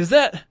 Is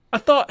that? I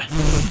thought.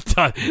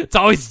 It's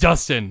always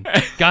Dustin.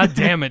 God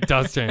damn it,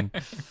 Dustin.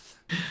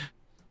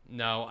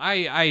 No,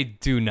 I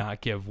do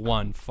not give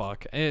one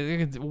fuck.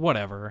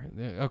 Whatever.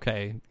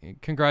 Okay.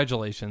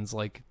 Congratulations.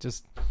 Like,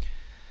 just.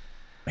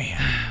 Man.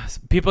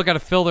 People got to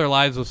fill their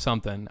lives with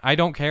something. I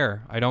don't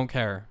care.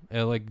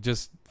 Like,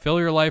 just fill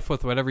your life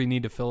with whatever you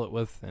need to fill it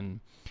with.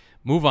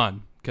 move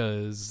on,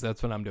 because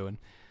that's what I'm doing.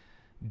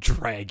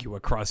 Drag you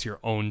across your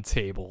own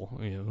table.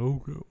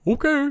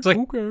 Okay. It's like,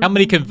 okay. how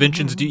many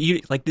conventions do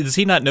you like? Does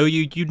he not know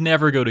you? You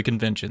never go to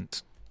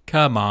conventions.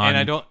 Come on. And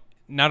I don't.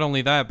 Not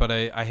only that, but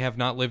I have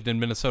not lived in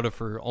Minnesota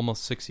for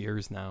almost 6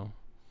 years now.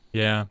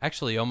 Yeah.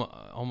 Actually,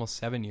 almost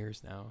 7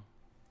 years now.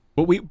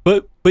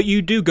 But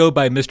you do go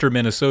by Mr.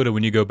 Minnesota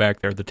when you go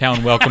back there. The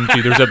town welcomes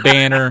you. There's a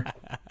banner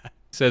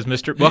says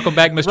Mr. Welcome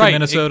back, Mr. Right.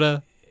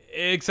 Minnesota.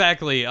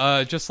 Exactly.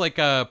 Just like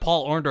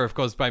Paul Orndorff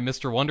goes by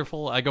Mr.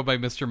 Wonderful, I go by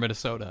Mr.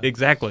 Minnesota.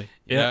 Exactly.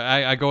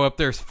 Yeah. I go up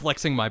there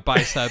flexing my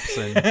biceps,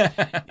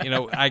 and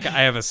I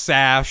have a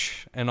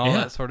sash and all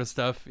that sort of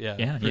stuff. Yeah.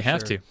 Yeah, you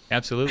have to.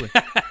 Absolutely.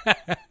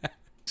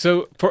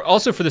 So for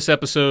this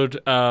episode,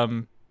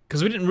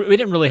 because we didn't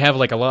really have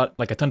a ton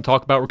to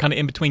talk about. We're kind of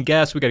in between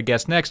guests. We got a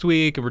guest next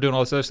week, and we're doing all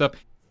this other stuff.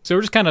 So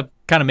we're just kind of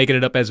making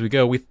it up as we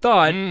go. We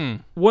thought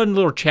one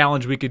little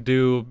challenge we could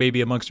do,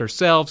 maybe amongst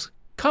ourselves,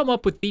 come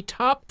up with the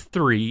top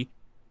 3.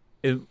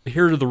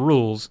 Here are the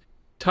rules: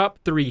 top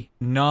 3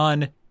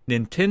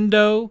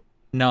 non-Nintendo,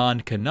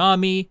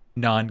 non-Konami,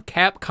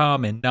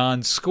 non-Capcom, and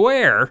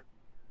non-Square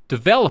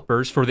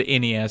developers for the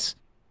NES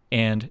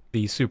and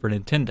the Super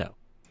Nintendo.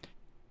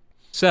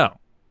 So,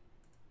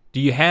 do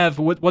you have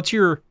what's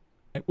your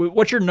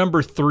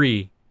number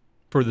 3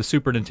 for the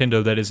Super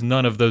Nintendo that is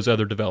none of those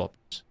other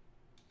developers?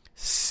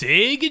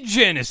 Sega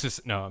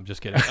Genesis. No, I'm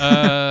just kidding.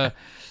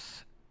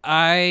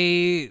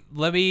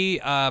 Let me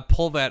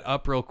pull that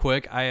up real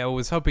quick. I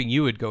was hoping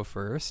you would go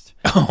first.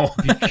 Oh,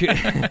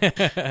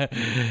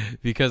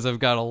 because I've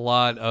got a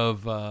lot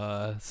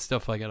of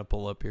stuff I got to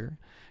pull up here.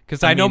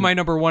 Because I know my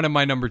number 1 and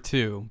my number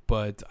 2,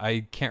 but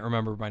I can't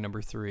remember my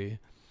number 3.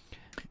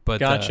 But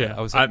gotcha.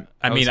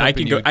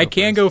 I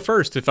can go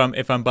first if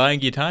I'm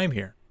buying you time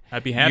here.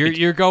 I'd be happy.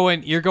 You're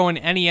going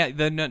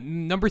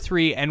number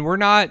 3, and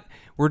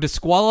we're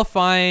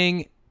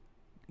disqualifying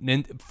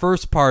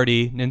first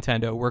party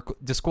Nintendo. We're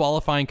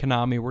disqualifying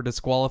Konami. We're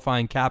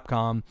disqualifying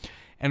Capcom,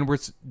 and we're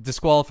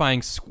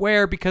disqualifying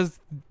Square because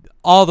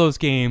all those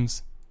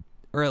games,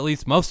 or at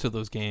least most of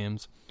those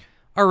games,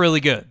 are really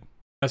good.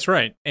 That's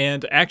right.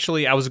 And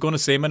actually, I was going to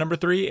say my number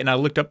 3, and I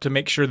looked up to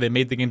make sure they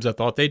made the games I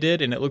thought they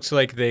did, and it looks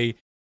like they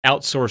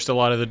outsourced a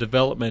lot of the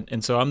development,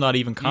 and so I'm not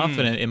even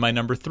confident in my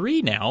number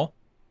 3 now,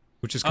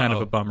 which is kind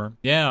of a bummer.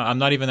 Yeah, I'm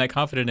not even that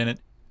confident in it.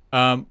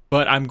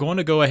 But I'm going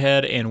to go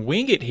ahead and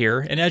wing it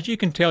here, and as you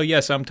can tell,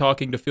 yes, I'm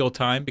talking to fill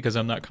time because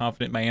I'm not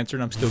confident in my answer,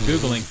 and I'm still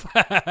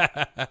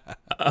Googling.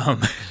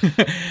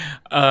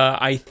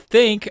 I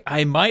think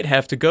I might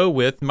have to go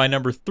with my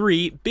number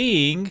 3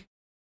 being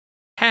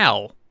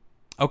HAL.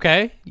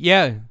 Okay,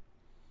 yeah.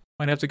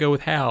 Might have to go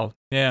with HAL.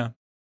 Yeah.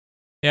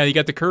 Yeah, you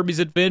got the Kirby's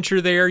Adventure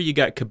there. You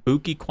got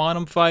Kabuki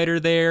Quantum Fighter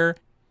there.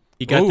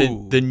 You got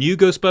the new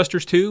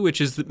Ghostbusters 2,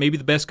 which is maybe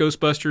the best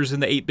Ghostbusters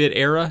in the 8-bit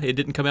era. It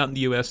didn't come out in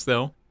the US,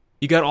 though.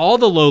 You got all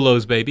the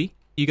Lolos, baby.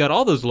 You got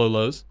all those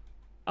Lolos.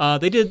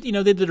 They did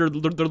their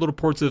little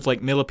ports of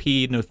like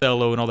Millipede and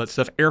Othello and all that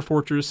stuff. Air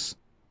Fortress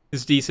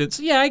is decent.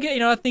 So yeah,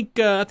 I think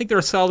they're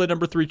a solid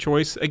number 3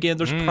 choice. Again,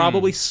 there's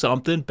probably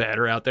something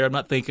better out there I'm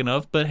not thinking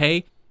of, but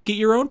hey, get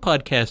your own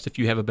podcast if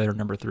you have a better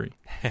number 3.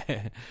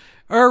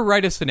 Or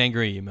write us an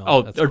angry email.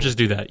 Oh, that's cool. Just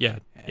do that. Yeah.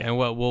 And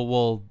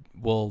we'll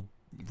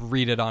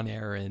read it on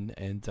air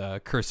and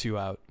curse you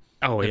out.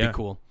 Oh, That'd be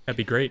cool. That'd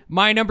be great.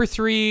 My number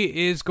 3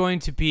 is going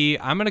to be,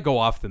 I'm going to go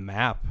off the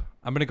map.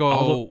 I'm going to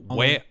go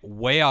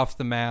way off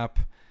the map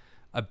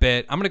a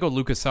bit. I'm going to go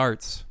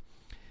LucasArts.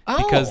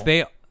 Because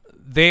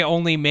they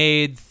only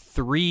made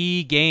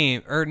 3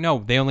 games, or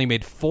no, they only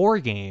made 4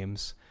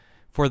 games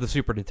for the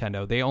Super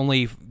Nintendo. They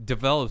only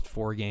developed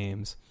 4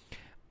 games.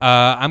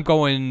 I'm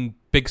going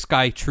Big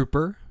Sky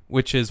Trooper,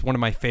 which is one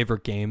of my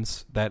favorite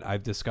games that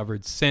I've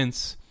discovered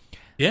since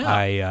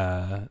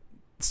I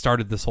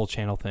started this whole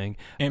channel thing.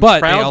 And but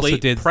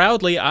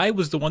proudly, I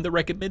was the one that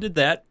recommended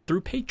that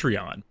through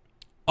Patreon.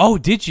 Oh,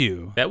 did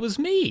you? That was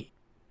me.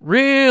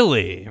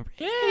 Really?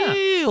 Yeah.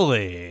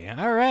 Really?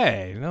 All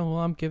right. No,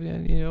 well, I'm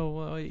giving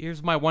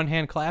here's my one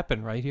hand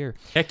clapping right here.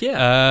 Heck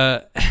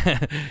yeah.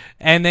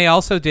 And they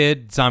also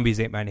did Zombies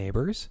Ate My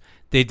Neighbors.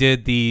 They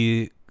did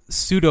the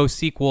pseudo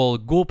sequel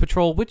Ghoul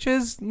Patrol, which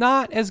is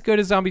not as good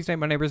as Zombies Ate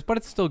My Neighbors, but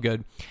it's still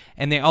good.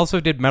 And they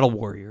also did Metal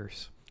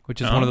Warriors,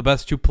 which is one of the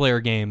best 2-player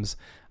games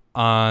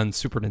on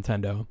Super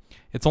Nintendo.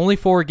 It's only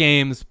 4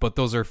 games, but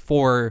those are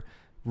 4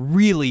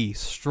 really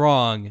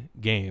strong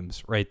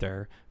games right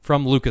there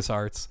from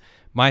LucasArts.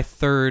 My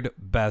third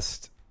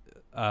best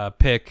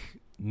pick,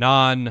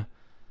 I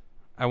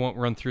won't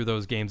run through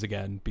those games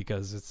again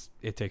because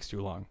it takes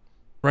too long.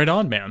 Right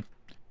on, man.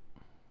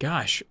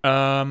 Gosh.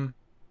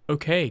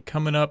 Okay,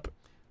 coming up,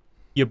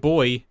 your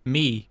boy,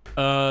 me.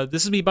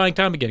 This is me buying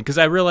time again because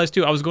I realized,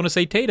 too, I was going to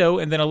say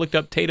Taito, and then I looked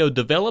up Taito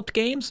developed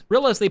games,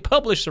 realized they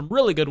published some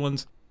really good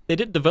ones. They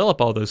didn't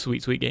develop all those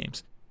sweet, sweet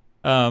games.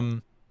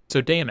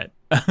 So damn it.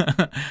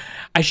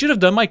 I should have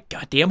done my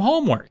goddamn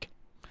homework.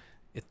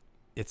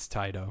 It's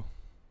Taito.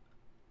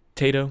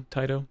 Taito.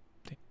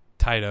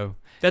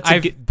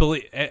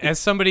 As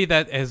somebody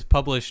that has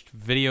published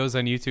videos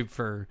on YouTube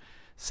for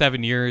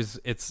 7 years,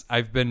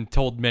 I've been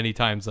told many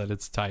times that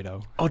it's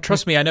Taito. Oh,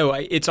 trust me, I know.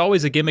 It's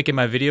always a gimmick in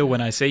my video when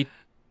I say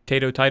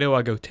Taito,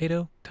 I go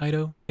Taito,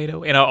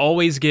 and I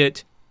always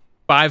get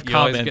 5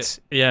 comments.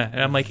 Yeah,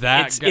 and I'm like,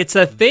 it's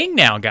a thing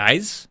now,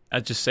 guys.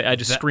 I just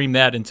scream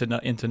that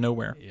into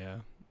nowhere. Yeah,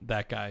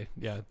 that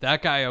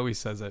guy always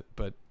says it,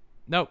 but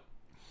nope.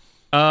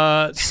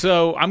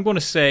 So I'm going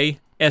to say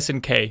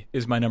SNK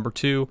is my number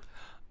 2.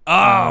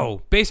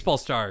 Oh, Baseball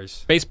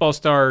Stars. Baseball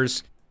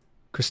Stars,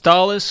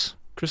 Crystalis.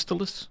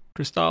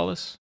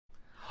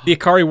 The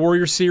Ikari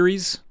Warrior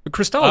series. But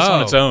Crystalis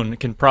on its own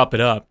can prop it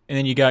up. And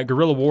then you got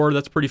Guerrilla War,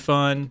 that's pretty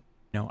fun.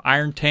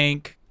 Iron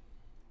Tank,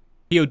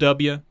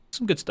 POW,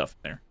 some good stuff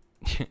there.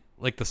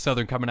 Like the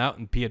Southern coming out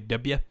and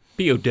POW?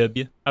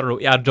 POW.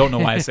 I don't know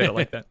why I say it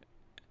like that.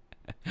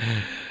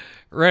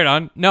 Right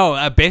on.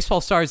 No,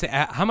 Baseball Stars,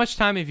 how much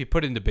time have you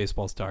put into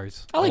Baseball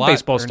Stars? I like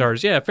Baseball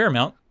Stars, yeah, fair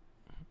amount.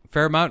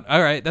 Fair amount?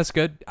 All right, that's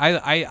good.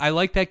 I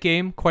like that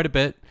game quite a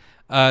bit.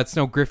 It's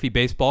no Griffey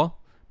baseball,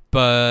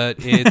 but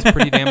it's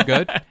pretty damn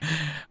good.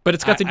 But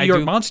it's got the New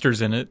York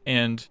Monsters in it,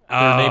 and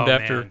they're named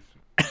after...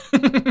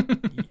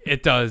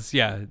 It does,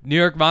 yeah. New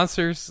York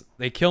Monsters,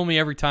 they kill me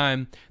every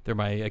time. They're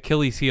my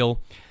Achilles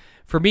heel.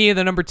 For me,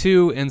 the number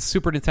 2 in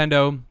Super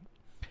Nintendo,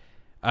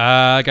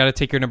 I got to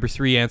take your number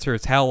 3 answer.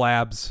 It's HAL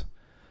Labs.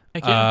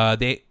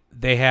 They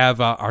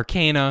have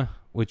Arcana,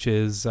 which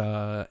is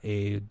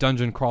a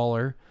dungeon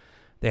crawler.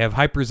 They have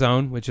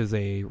Hyperzone, which is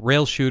a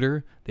rail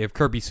shooter. They have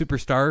Kirby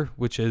Superstar,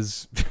 which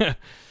is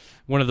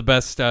one of the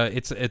best.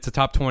 It's a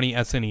top 20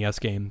 SNES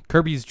game.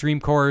 Kirby's Dream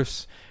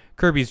Course,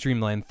 Kirby's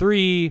Dream Land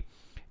 3,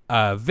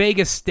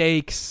 Vegas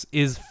Stakes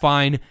is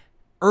fine.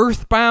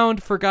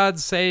 Earthbound, for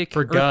God's sake.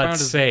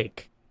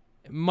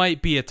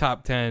 Might be a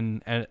top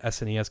 10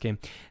 SNES game.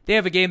 They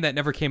have a game that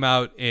never came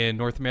out in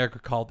North America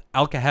called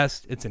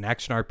Alcahest. It's an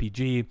action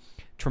RPG.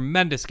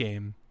 Tremendous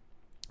game.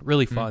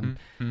 Really fun.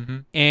 Mm-hmm.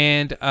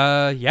 And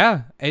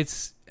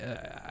it's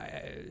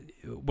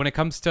when it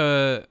comes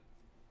to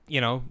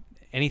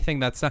anything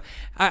that's not,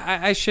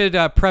 I should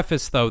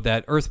preface though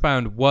that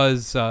Earthbound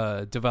was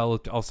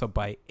developed also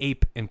by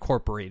Ape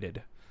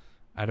Incorporated.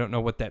 I don't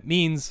know what that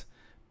means,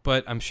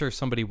 but I'm sure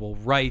somebody will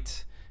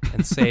write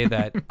and say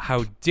that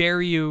how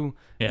dare you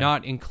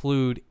not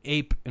include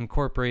Ape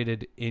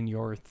Incorporated in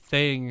your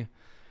thing.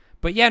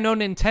 But yeah, no,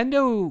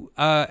 Nintendo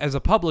as a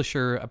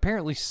publisher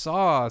apparently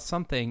saw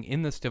something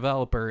in this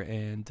developer,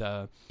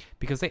 and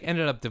because they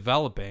ended up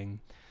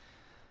developing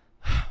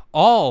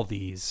all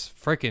these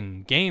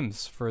freaking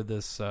games for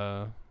this.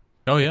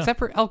 Except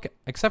for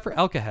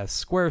Alcahest,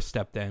 Square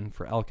stepped in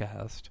for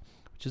Alcahest,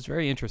 which is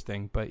very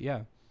interesting. But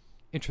yeah,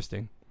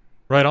 interesting.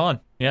 Right on.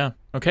 Yeah.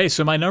 Okay,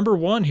 so my number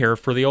 1 here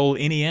for the old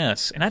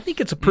NES, and I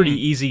think it's a pretty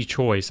easy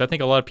choice. I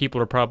think a lot of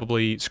people are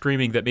probably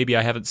screaming that maybe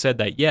I haven't said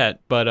that yet,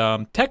 but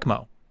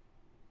Tecmo.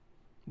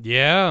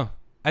 Yeah,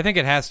 I think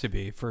it has to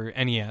be for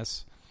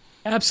NES.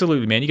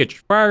 Absolutely, man. You got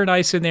your Fire and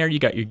Ice in there. You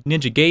got your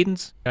Ninja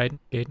Gaidens.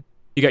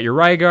 You got your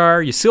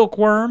Rygar, your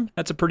Silkworm.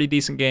 That's a pretty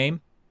decent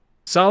game.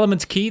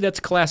 Solomon's Key. That's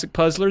a classic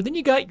puzzler. Then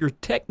you got your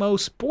Tecmo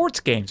sports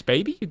games,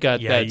 baby. You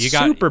got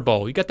Super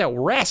Bowl. You got that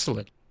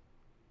wrestling.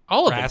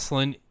 All of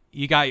wrestling.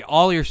 You got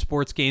all your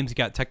sports games. You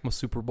got Tecmo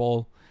Super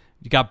Bowl.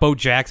 You got Bo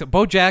Jackson.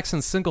 Bo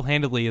Jackson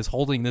single-handedly is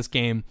holding this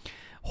game,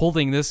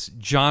 holding this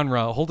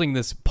genre, holding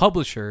this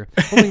publisher,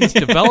 holding this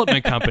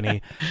development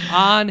company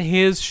on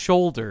his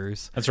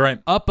shoulders. That's right.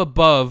 Up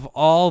above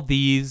all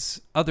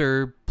these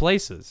other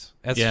places.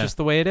 That's just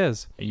the way it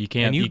is. You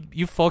can't. And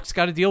you folks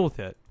got to deal with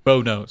it.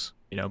 Bo knows.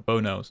 Bo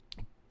knows.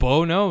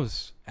 Bo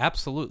knows.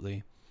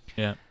 Absolutely.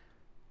 Yeah.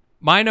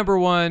 My number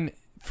 1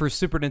 for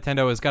Super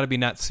Nintendo has got to be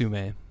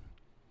Natsume.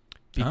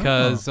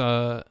 Because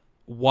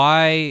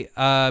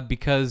why?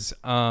 Because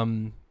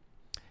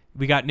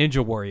we got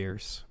Ninja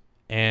Warriors.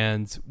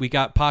 And we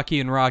got Pocky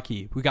and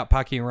Rocky. We got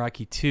Pocky and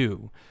Rocky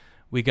 2.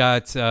 We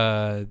got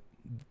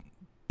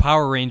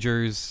Power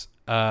Rangers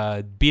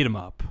Beat 'em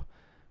Up,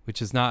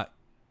 which is not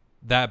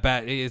that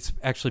bad. It's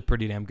actually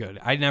pretty damn good.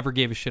 I never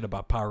gave a shit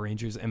about Power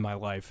Rangers in my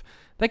life.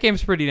 That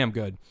game's pretty damn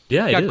good.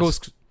 Yeah, we got it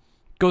is.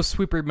 Ghost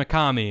Sweeper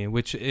Mikami,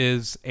 which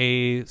is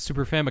a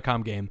Super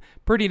Famicom game.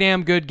 Pretty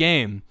damn good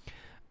game.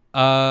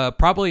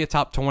 Probably a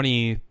top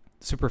 20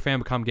 Super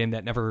Famicom game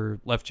that never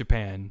left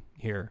Japan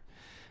here.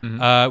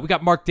 Mm-hmm. We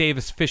got Mark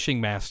Davis,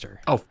 Fishing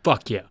Master. Oh,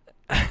 fuck yeah.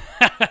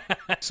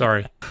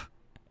 Sorry.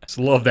 Just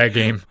love that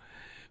game.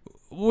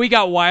 We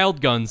got Wild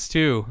Guns,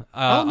 too,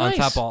 nice. On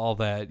top of all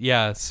that.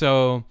 Yeah,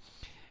 so...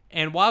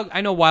 And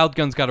I know Wild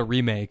Guns got a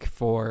remake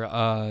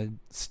for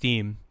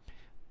Steam.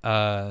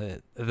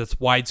 That's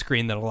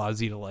widescreen that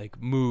allows you to,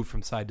 move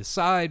from side to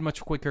side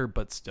much quicker,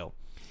 but still.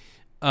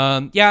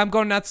 I'm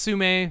going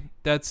Natsume.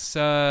 That's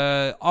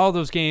all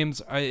those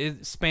games.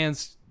 It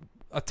spans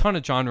a ton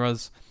of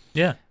genres.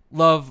 Yeah.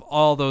 Love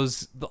all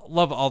those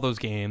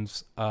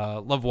games.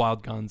 Love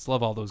Wild Guns.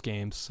 Love all those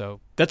games. So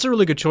that's a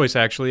really good choice,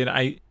 actually.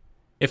 And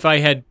if I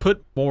had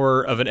put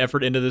more of an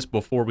effort into this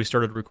before we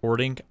started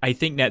recording, I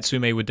think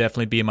Natsume would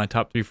definitely be in my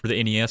top 3 for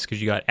the NES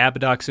because you got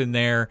Abadox in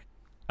there,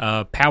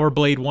 Power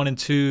Blade 1 and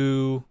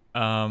 2.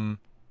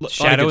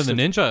 Shadow and the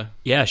Ninja.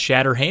 Yeah,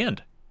 Shatterhand.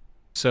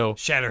 So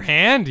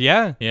Shatterhand,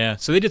 yeah. Yeah,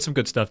 so they did some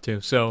good stuff too.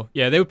 So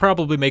yeah, they would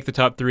probably make the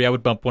top 3. I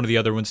would bump one of the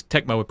other ones.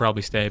 Tecmo would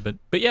probably stay, but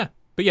yeah,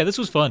 this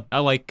was fun. I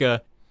like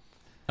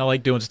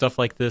doing stuff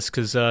like this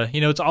because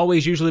it's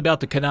always usually about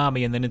the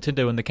Konami and the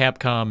Nintendo and the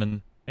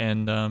Capcom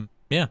and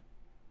yeah,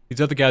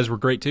 these other guys were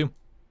great too.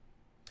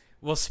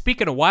 Well,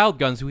 speaking of Wild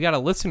Guns, we got a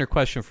listener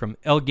question from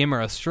El Gamer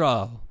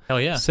Astral.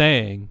 Hell yeah,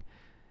 saying,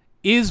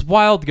 "Is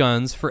Wild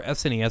Guns for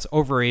SNES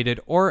overrated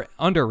or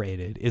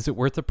underrated? Is it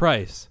worth the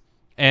price?"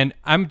 And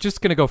I'm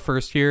just going to go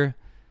first here.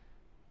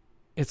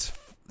 It's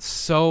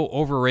so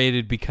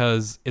overrated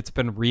because it's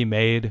been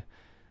remade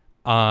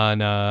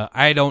on,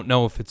 I don't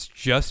know if it's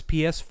just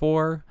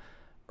PS4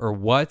 or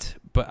what,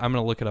 but I'm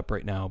going to look it up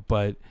right now.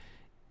 But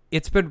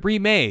it's been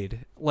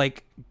remade.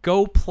 Like,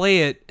 go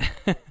play it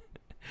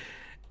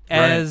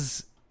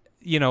as,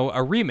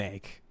 a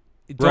remake.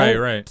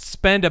 Don't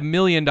spend $1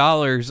 million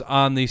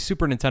on the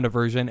Super Nintendo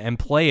version and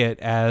play it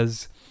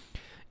as,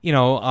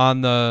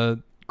 on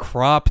the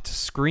cropped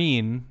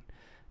screen.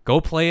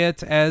 Go play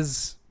it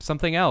as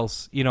something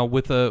else,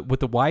 with the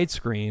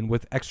widescreen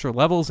with extra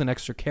levels and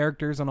extra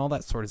characters and all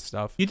that sort of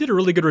stuff. You did a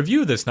really good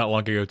review of this not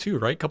long ago too,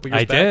 right? A couple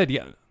years back. I did,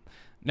 yeah.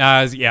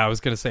 I was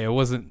gonna say it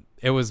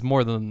was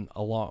more than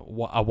a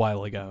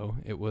while ago.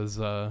 It was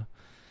it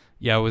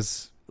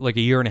was like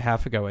a year and a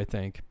half ago, I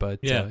think.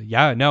 But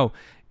no,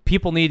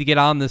 people need to get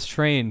on this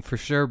train for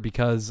sure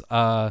because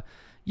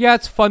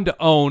it's fun to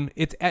own.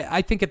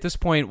 I think at this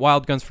point,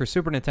 Wild Guns for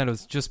Super Nintendo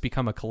has just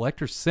become a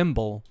collector's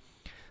symbol.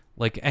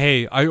 Like,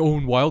 hey, I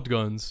own Wild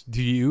Guns.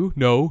 Do you?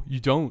 No, you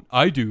don't.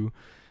 I do.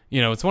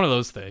 It's one of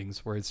those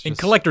things where it's just... And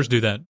collectors do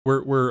that.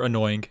 We're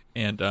annoying,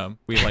 and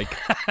we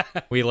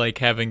like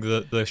having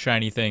the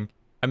shiny thing.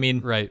 I mean,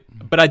 right.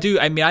 But I do.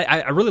 I mean,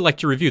 I really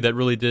liked your review. That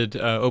really did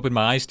open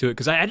my eyes to it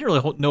because I didn't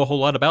really know a whole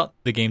lot about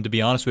the game. To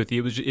be honest with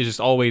you, it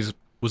just always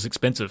was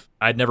expensive.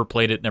 I'd never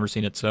played it, never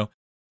seen it, so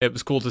it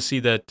was cool to see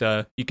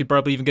that you could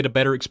probably even get a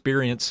better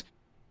experience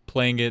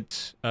playing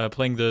it,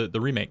 playing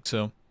the remake.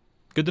 So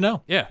good to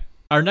know. Yeah.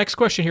 Our next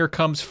question here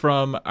comes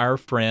from our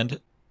friend,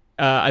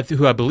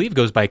 who I believe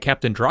goes by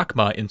Captain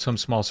Drachma in some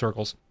small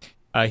circles.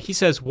 He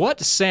says, "What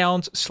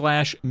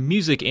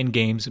sounds/music in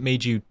games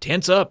made you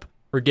tense up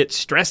or get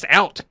stressed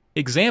out?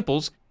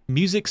 Examples: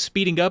 music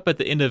speeding up at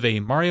the end of a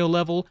Mario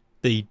level,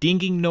 the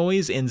dinging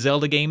noise in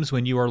Zelda games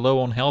when you are low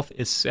on health,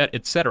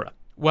 etc."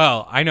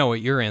 Well, I know what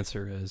your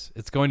answer is.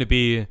 It's going to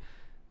be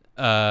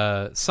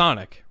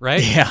Sonic,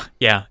 right?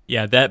 Yeah.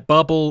 That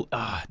bubble,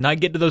 not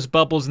getting to those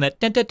bubbles and that.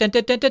 Dun, dun, dun,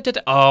 dun, dun, dun, dun.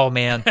 Oh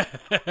man,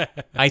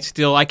 I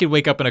could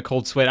wake up in a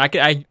cold sweat.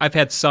 I've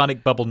had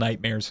Sonic bubble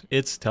nightmares.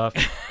 It's tough.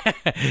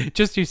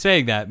 Just you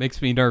saying that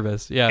makes me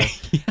nervous. Yeah.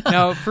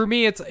 Now for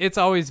me, it's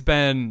always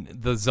been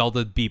the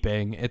Zelda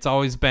beeping. It's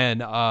always been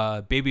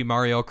Baby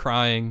Mario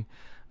crying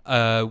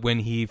when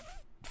he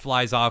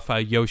flies off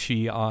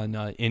Yoshi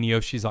in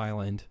Yoshi's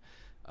Island.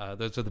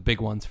 Those are the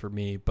big ones for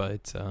me,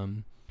 but.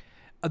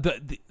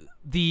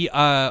 The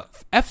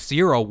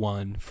F-Zero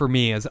one for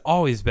me has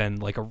always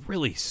been like a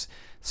really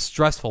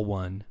stressful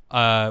one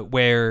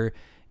where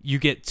you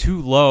get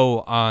too low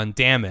on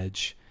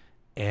damage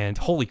and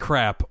holy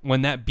crap,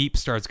 when that beep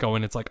starts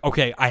going, it's like,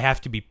 okay, I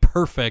have to be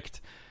perfect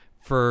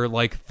for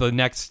like the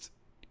next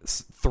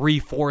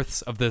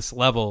 3/4 of this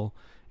level.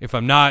 If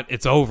I'm not,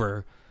 it's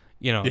over.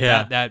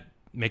 That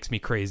makes me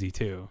crazy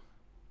too.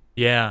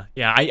 Yeah.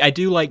 I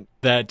do like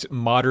that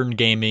modern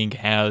gaming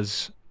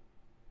has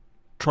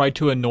tried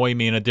to annoy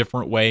me in a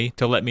different way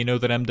to let me know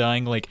that I'm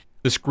dying. Like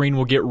the screen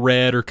will get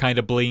red or kind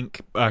of bleak,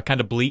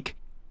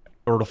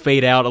 or it'll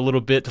fade out a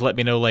little bit to let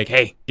me know, like,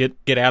 hey,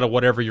 get out of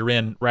whatever you're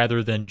in,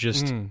 rather than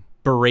just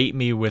berate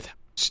me with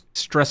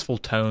stressful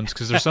tones.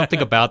 Because there's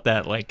something about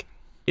that, like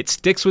it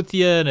sticks with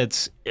you and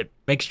it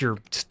makes your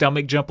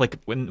stomach jump. Like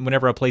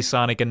whenever I play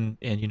Sonic and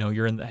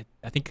you're in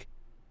I think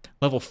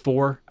level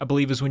 4, I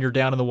believe, is when you're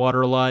down in the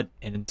water a lot,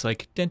 and it's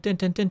like and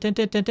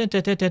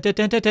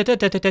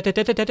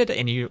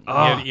you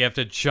have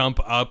to jump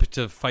up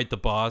to fight the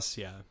boss.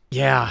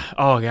 Yeah.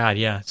 Oh god,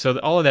 yeah. So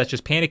all of that's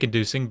just panic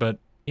inducing, but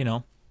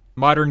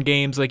modern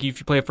games, like if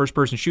you play a first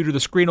person shooter, the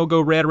screen will go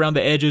red around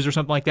the edges or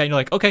something like that, and you're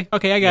like, okay,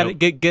 I got it.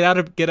 Get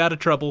out of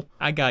trouble.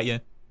 I got you.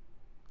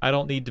 I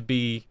don't need to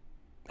be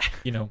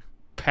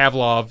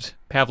Pavlov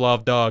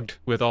dogged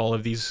with all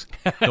of these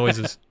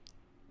noises.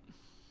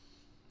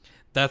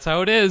 That's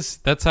how it is.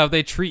 That's how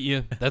they treat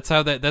you. That's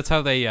how they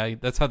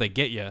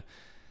get you.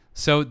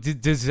 So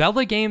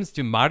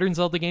do modern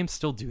Zelda games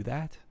still do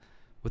that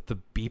with the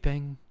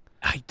beeping?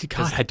 I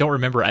don't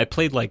remember. I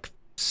played like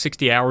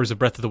 60 hours of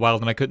Breath of the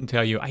Wild and I couldn't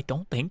tell you. I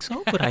don't think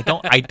so, but I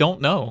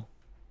don't know.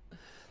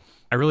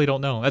 I really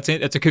don't know. That's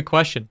a good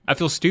question. I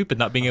feel stupid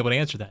not being able to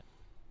answer that.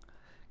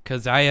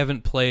 Because I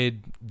haven't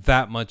played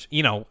that much.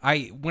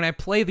 When I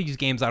play these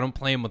games, I don't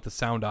play them with the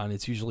sound on.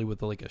 It's usually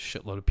with like a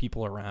shitload of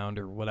people around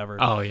or whatever.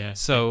 Oh yeah.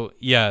 So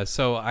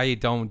so I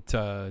don't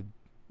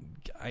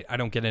I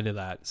don't get into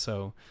that.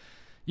 So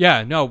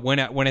yeah, no. When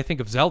I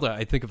think of Zelda,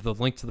 I think of the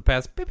Link to the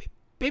Past, beep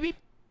beep beep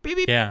beep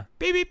beep yeah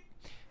beep beep,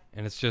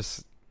 and it's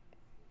just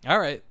All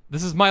right.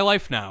 This is my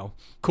life now.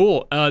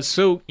 Cool.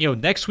 So,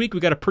 next week we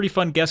got a pretty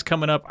fun guest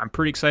coming up. I'm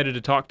pretty excited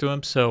to talk to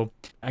him. So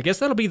I guess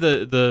that'll be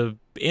the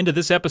end of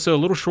this episode, a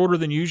little shorter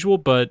than usual,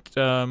 but,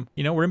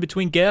 we're in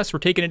between guests. We're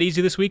taking it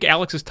easy this week.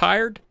 Alex is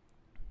tired.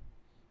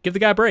 Give the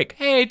guy a break.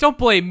 Hey, don't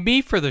blame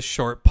me for the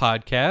short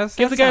podcast.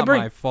 Give the guy a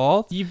break. That's not my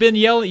fault. You've been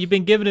yelling. You've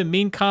been giving him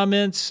mean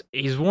comments.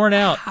 He's worn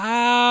out.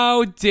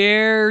 How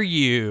dare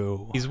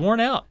you? He's worn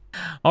out.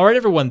 All right,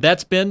 everyone.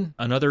 That's been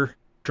another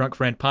Drunk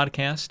Friend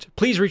podcast.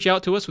 Please reach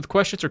out to us with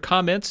questions or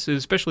comments,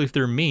 especially if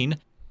they're mean,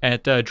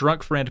 at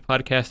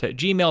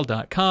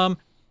drunkfriendpodcast@gmail.com.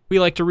 We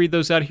like to read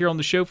those out here on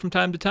the show from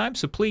time to time,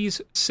 so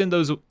please send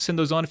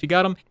those on if you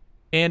got them.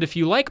 And if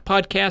you like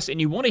podcasts and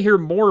you want to hear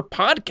more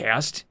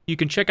podcasts, you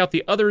can check out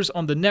the others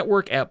on the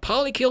network at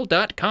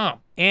polykill.com.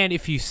 And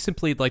if you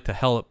simply like to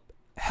help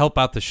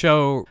out the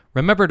show,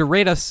 remember to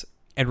rate us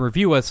and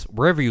review us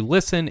wherever you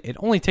listen. It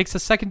only takes a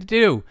second to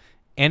do,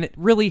 and it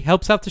really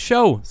helps out the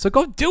show. So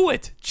go do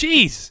it.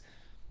 Jeez.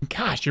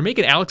 Gosh, you're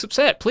making Alex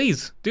upset.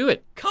 Please, do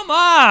it. Come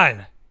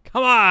on.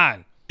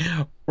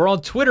 We're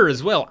on Twitter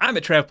as well. I'm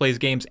at Trav Plays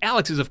Games.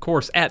 Alex is, of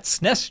course, at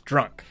SNES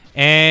Drunk.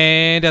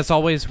 And as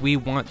always, we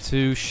want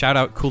to shout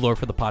out Coolor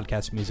for the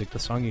podcast music. The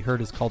song you heard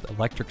is called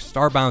Electric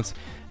Star Bounce,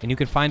 and you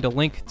can find a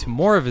link to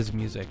more of his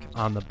music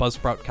on the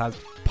Buzzsprout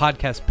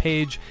podcast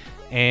page.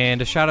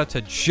 And a shout out to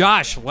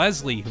Josh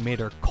Leslie, who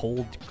made our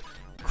cold,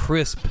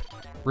 crisp,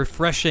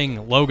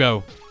 refreshing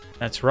logo.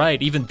 That's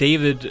right. Even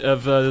David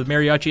of the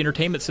Mariachi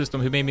Entertainment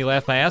System, who made me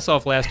laugh my ass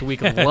off last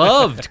week,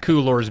 loved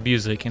Coolor's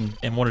music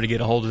and wanted to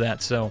get a hold of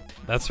that. So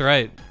that's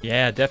right.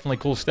 Yeah, definitely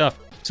cool stuff.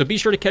 So be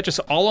sure to catch us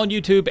all on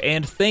YouTube,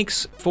 and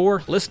thanks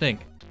for listening.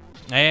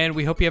 And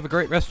we hope you have a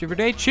great rest of your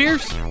day.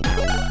 Cheers!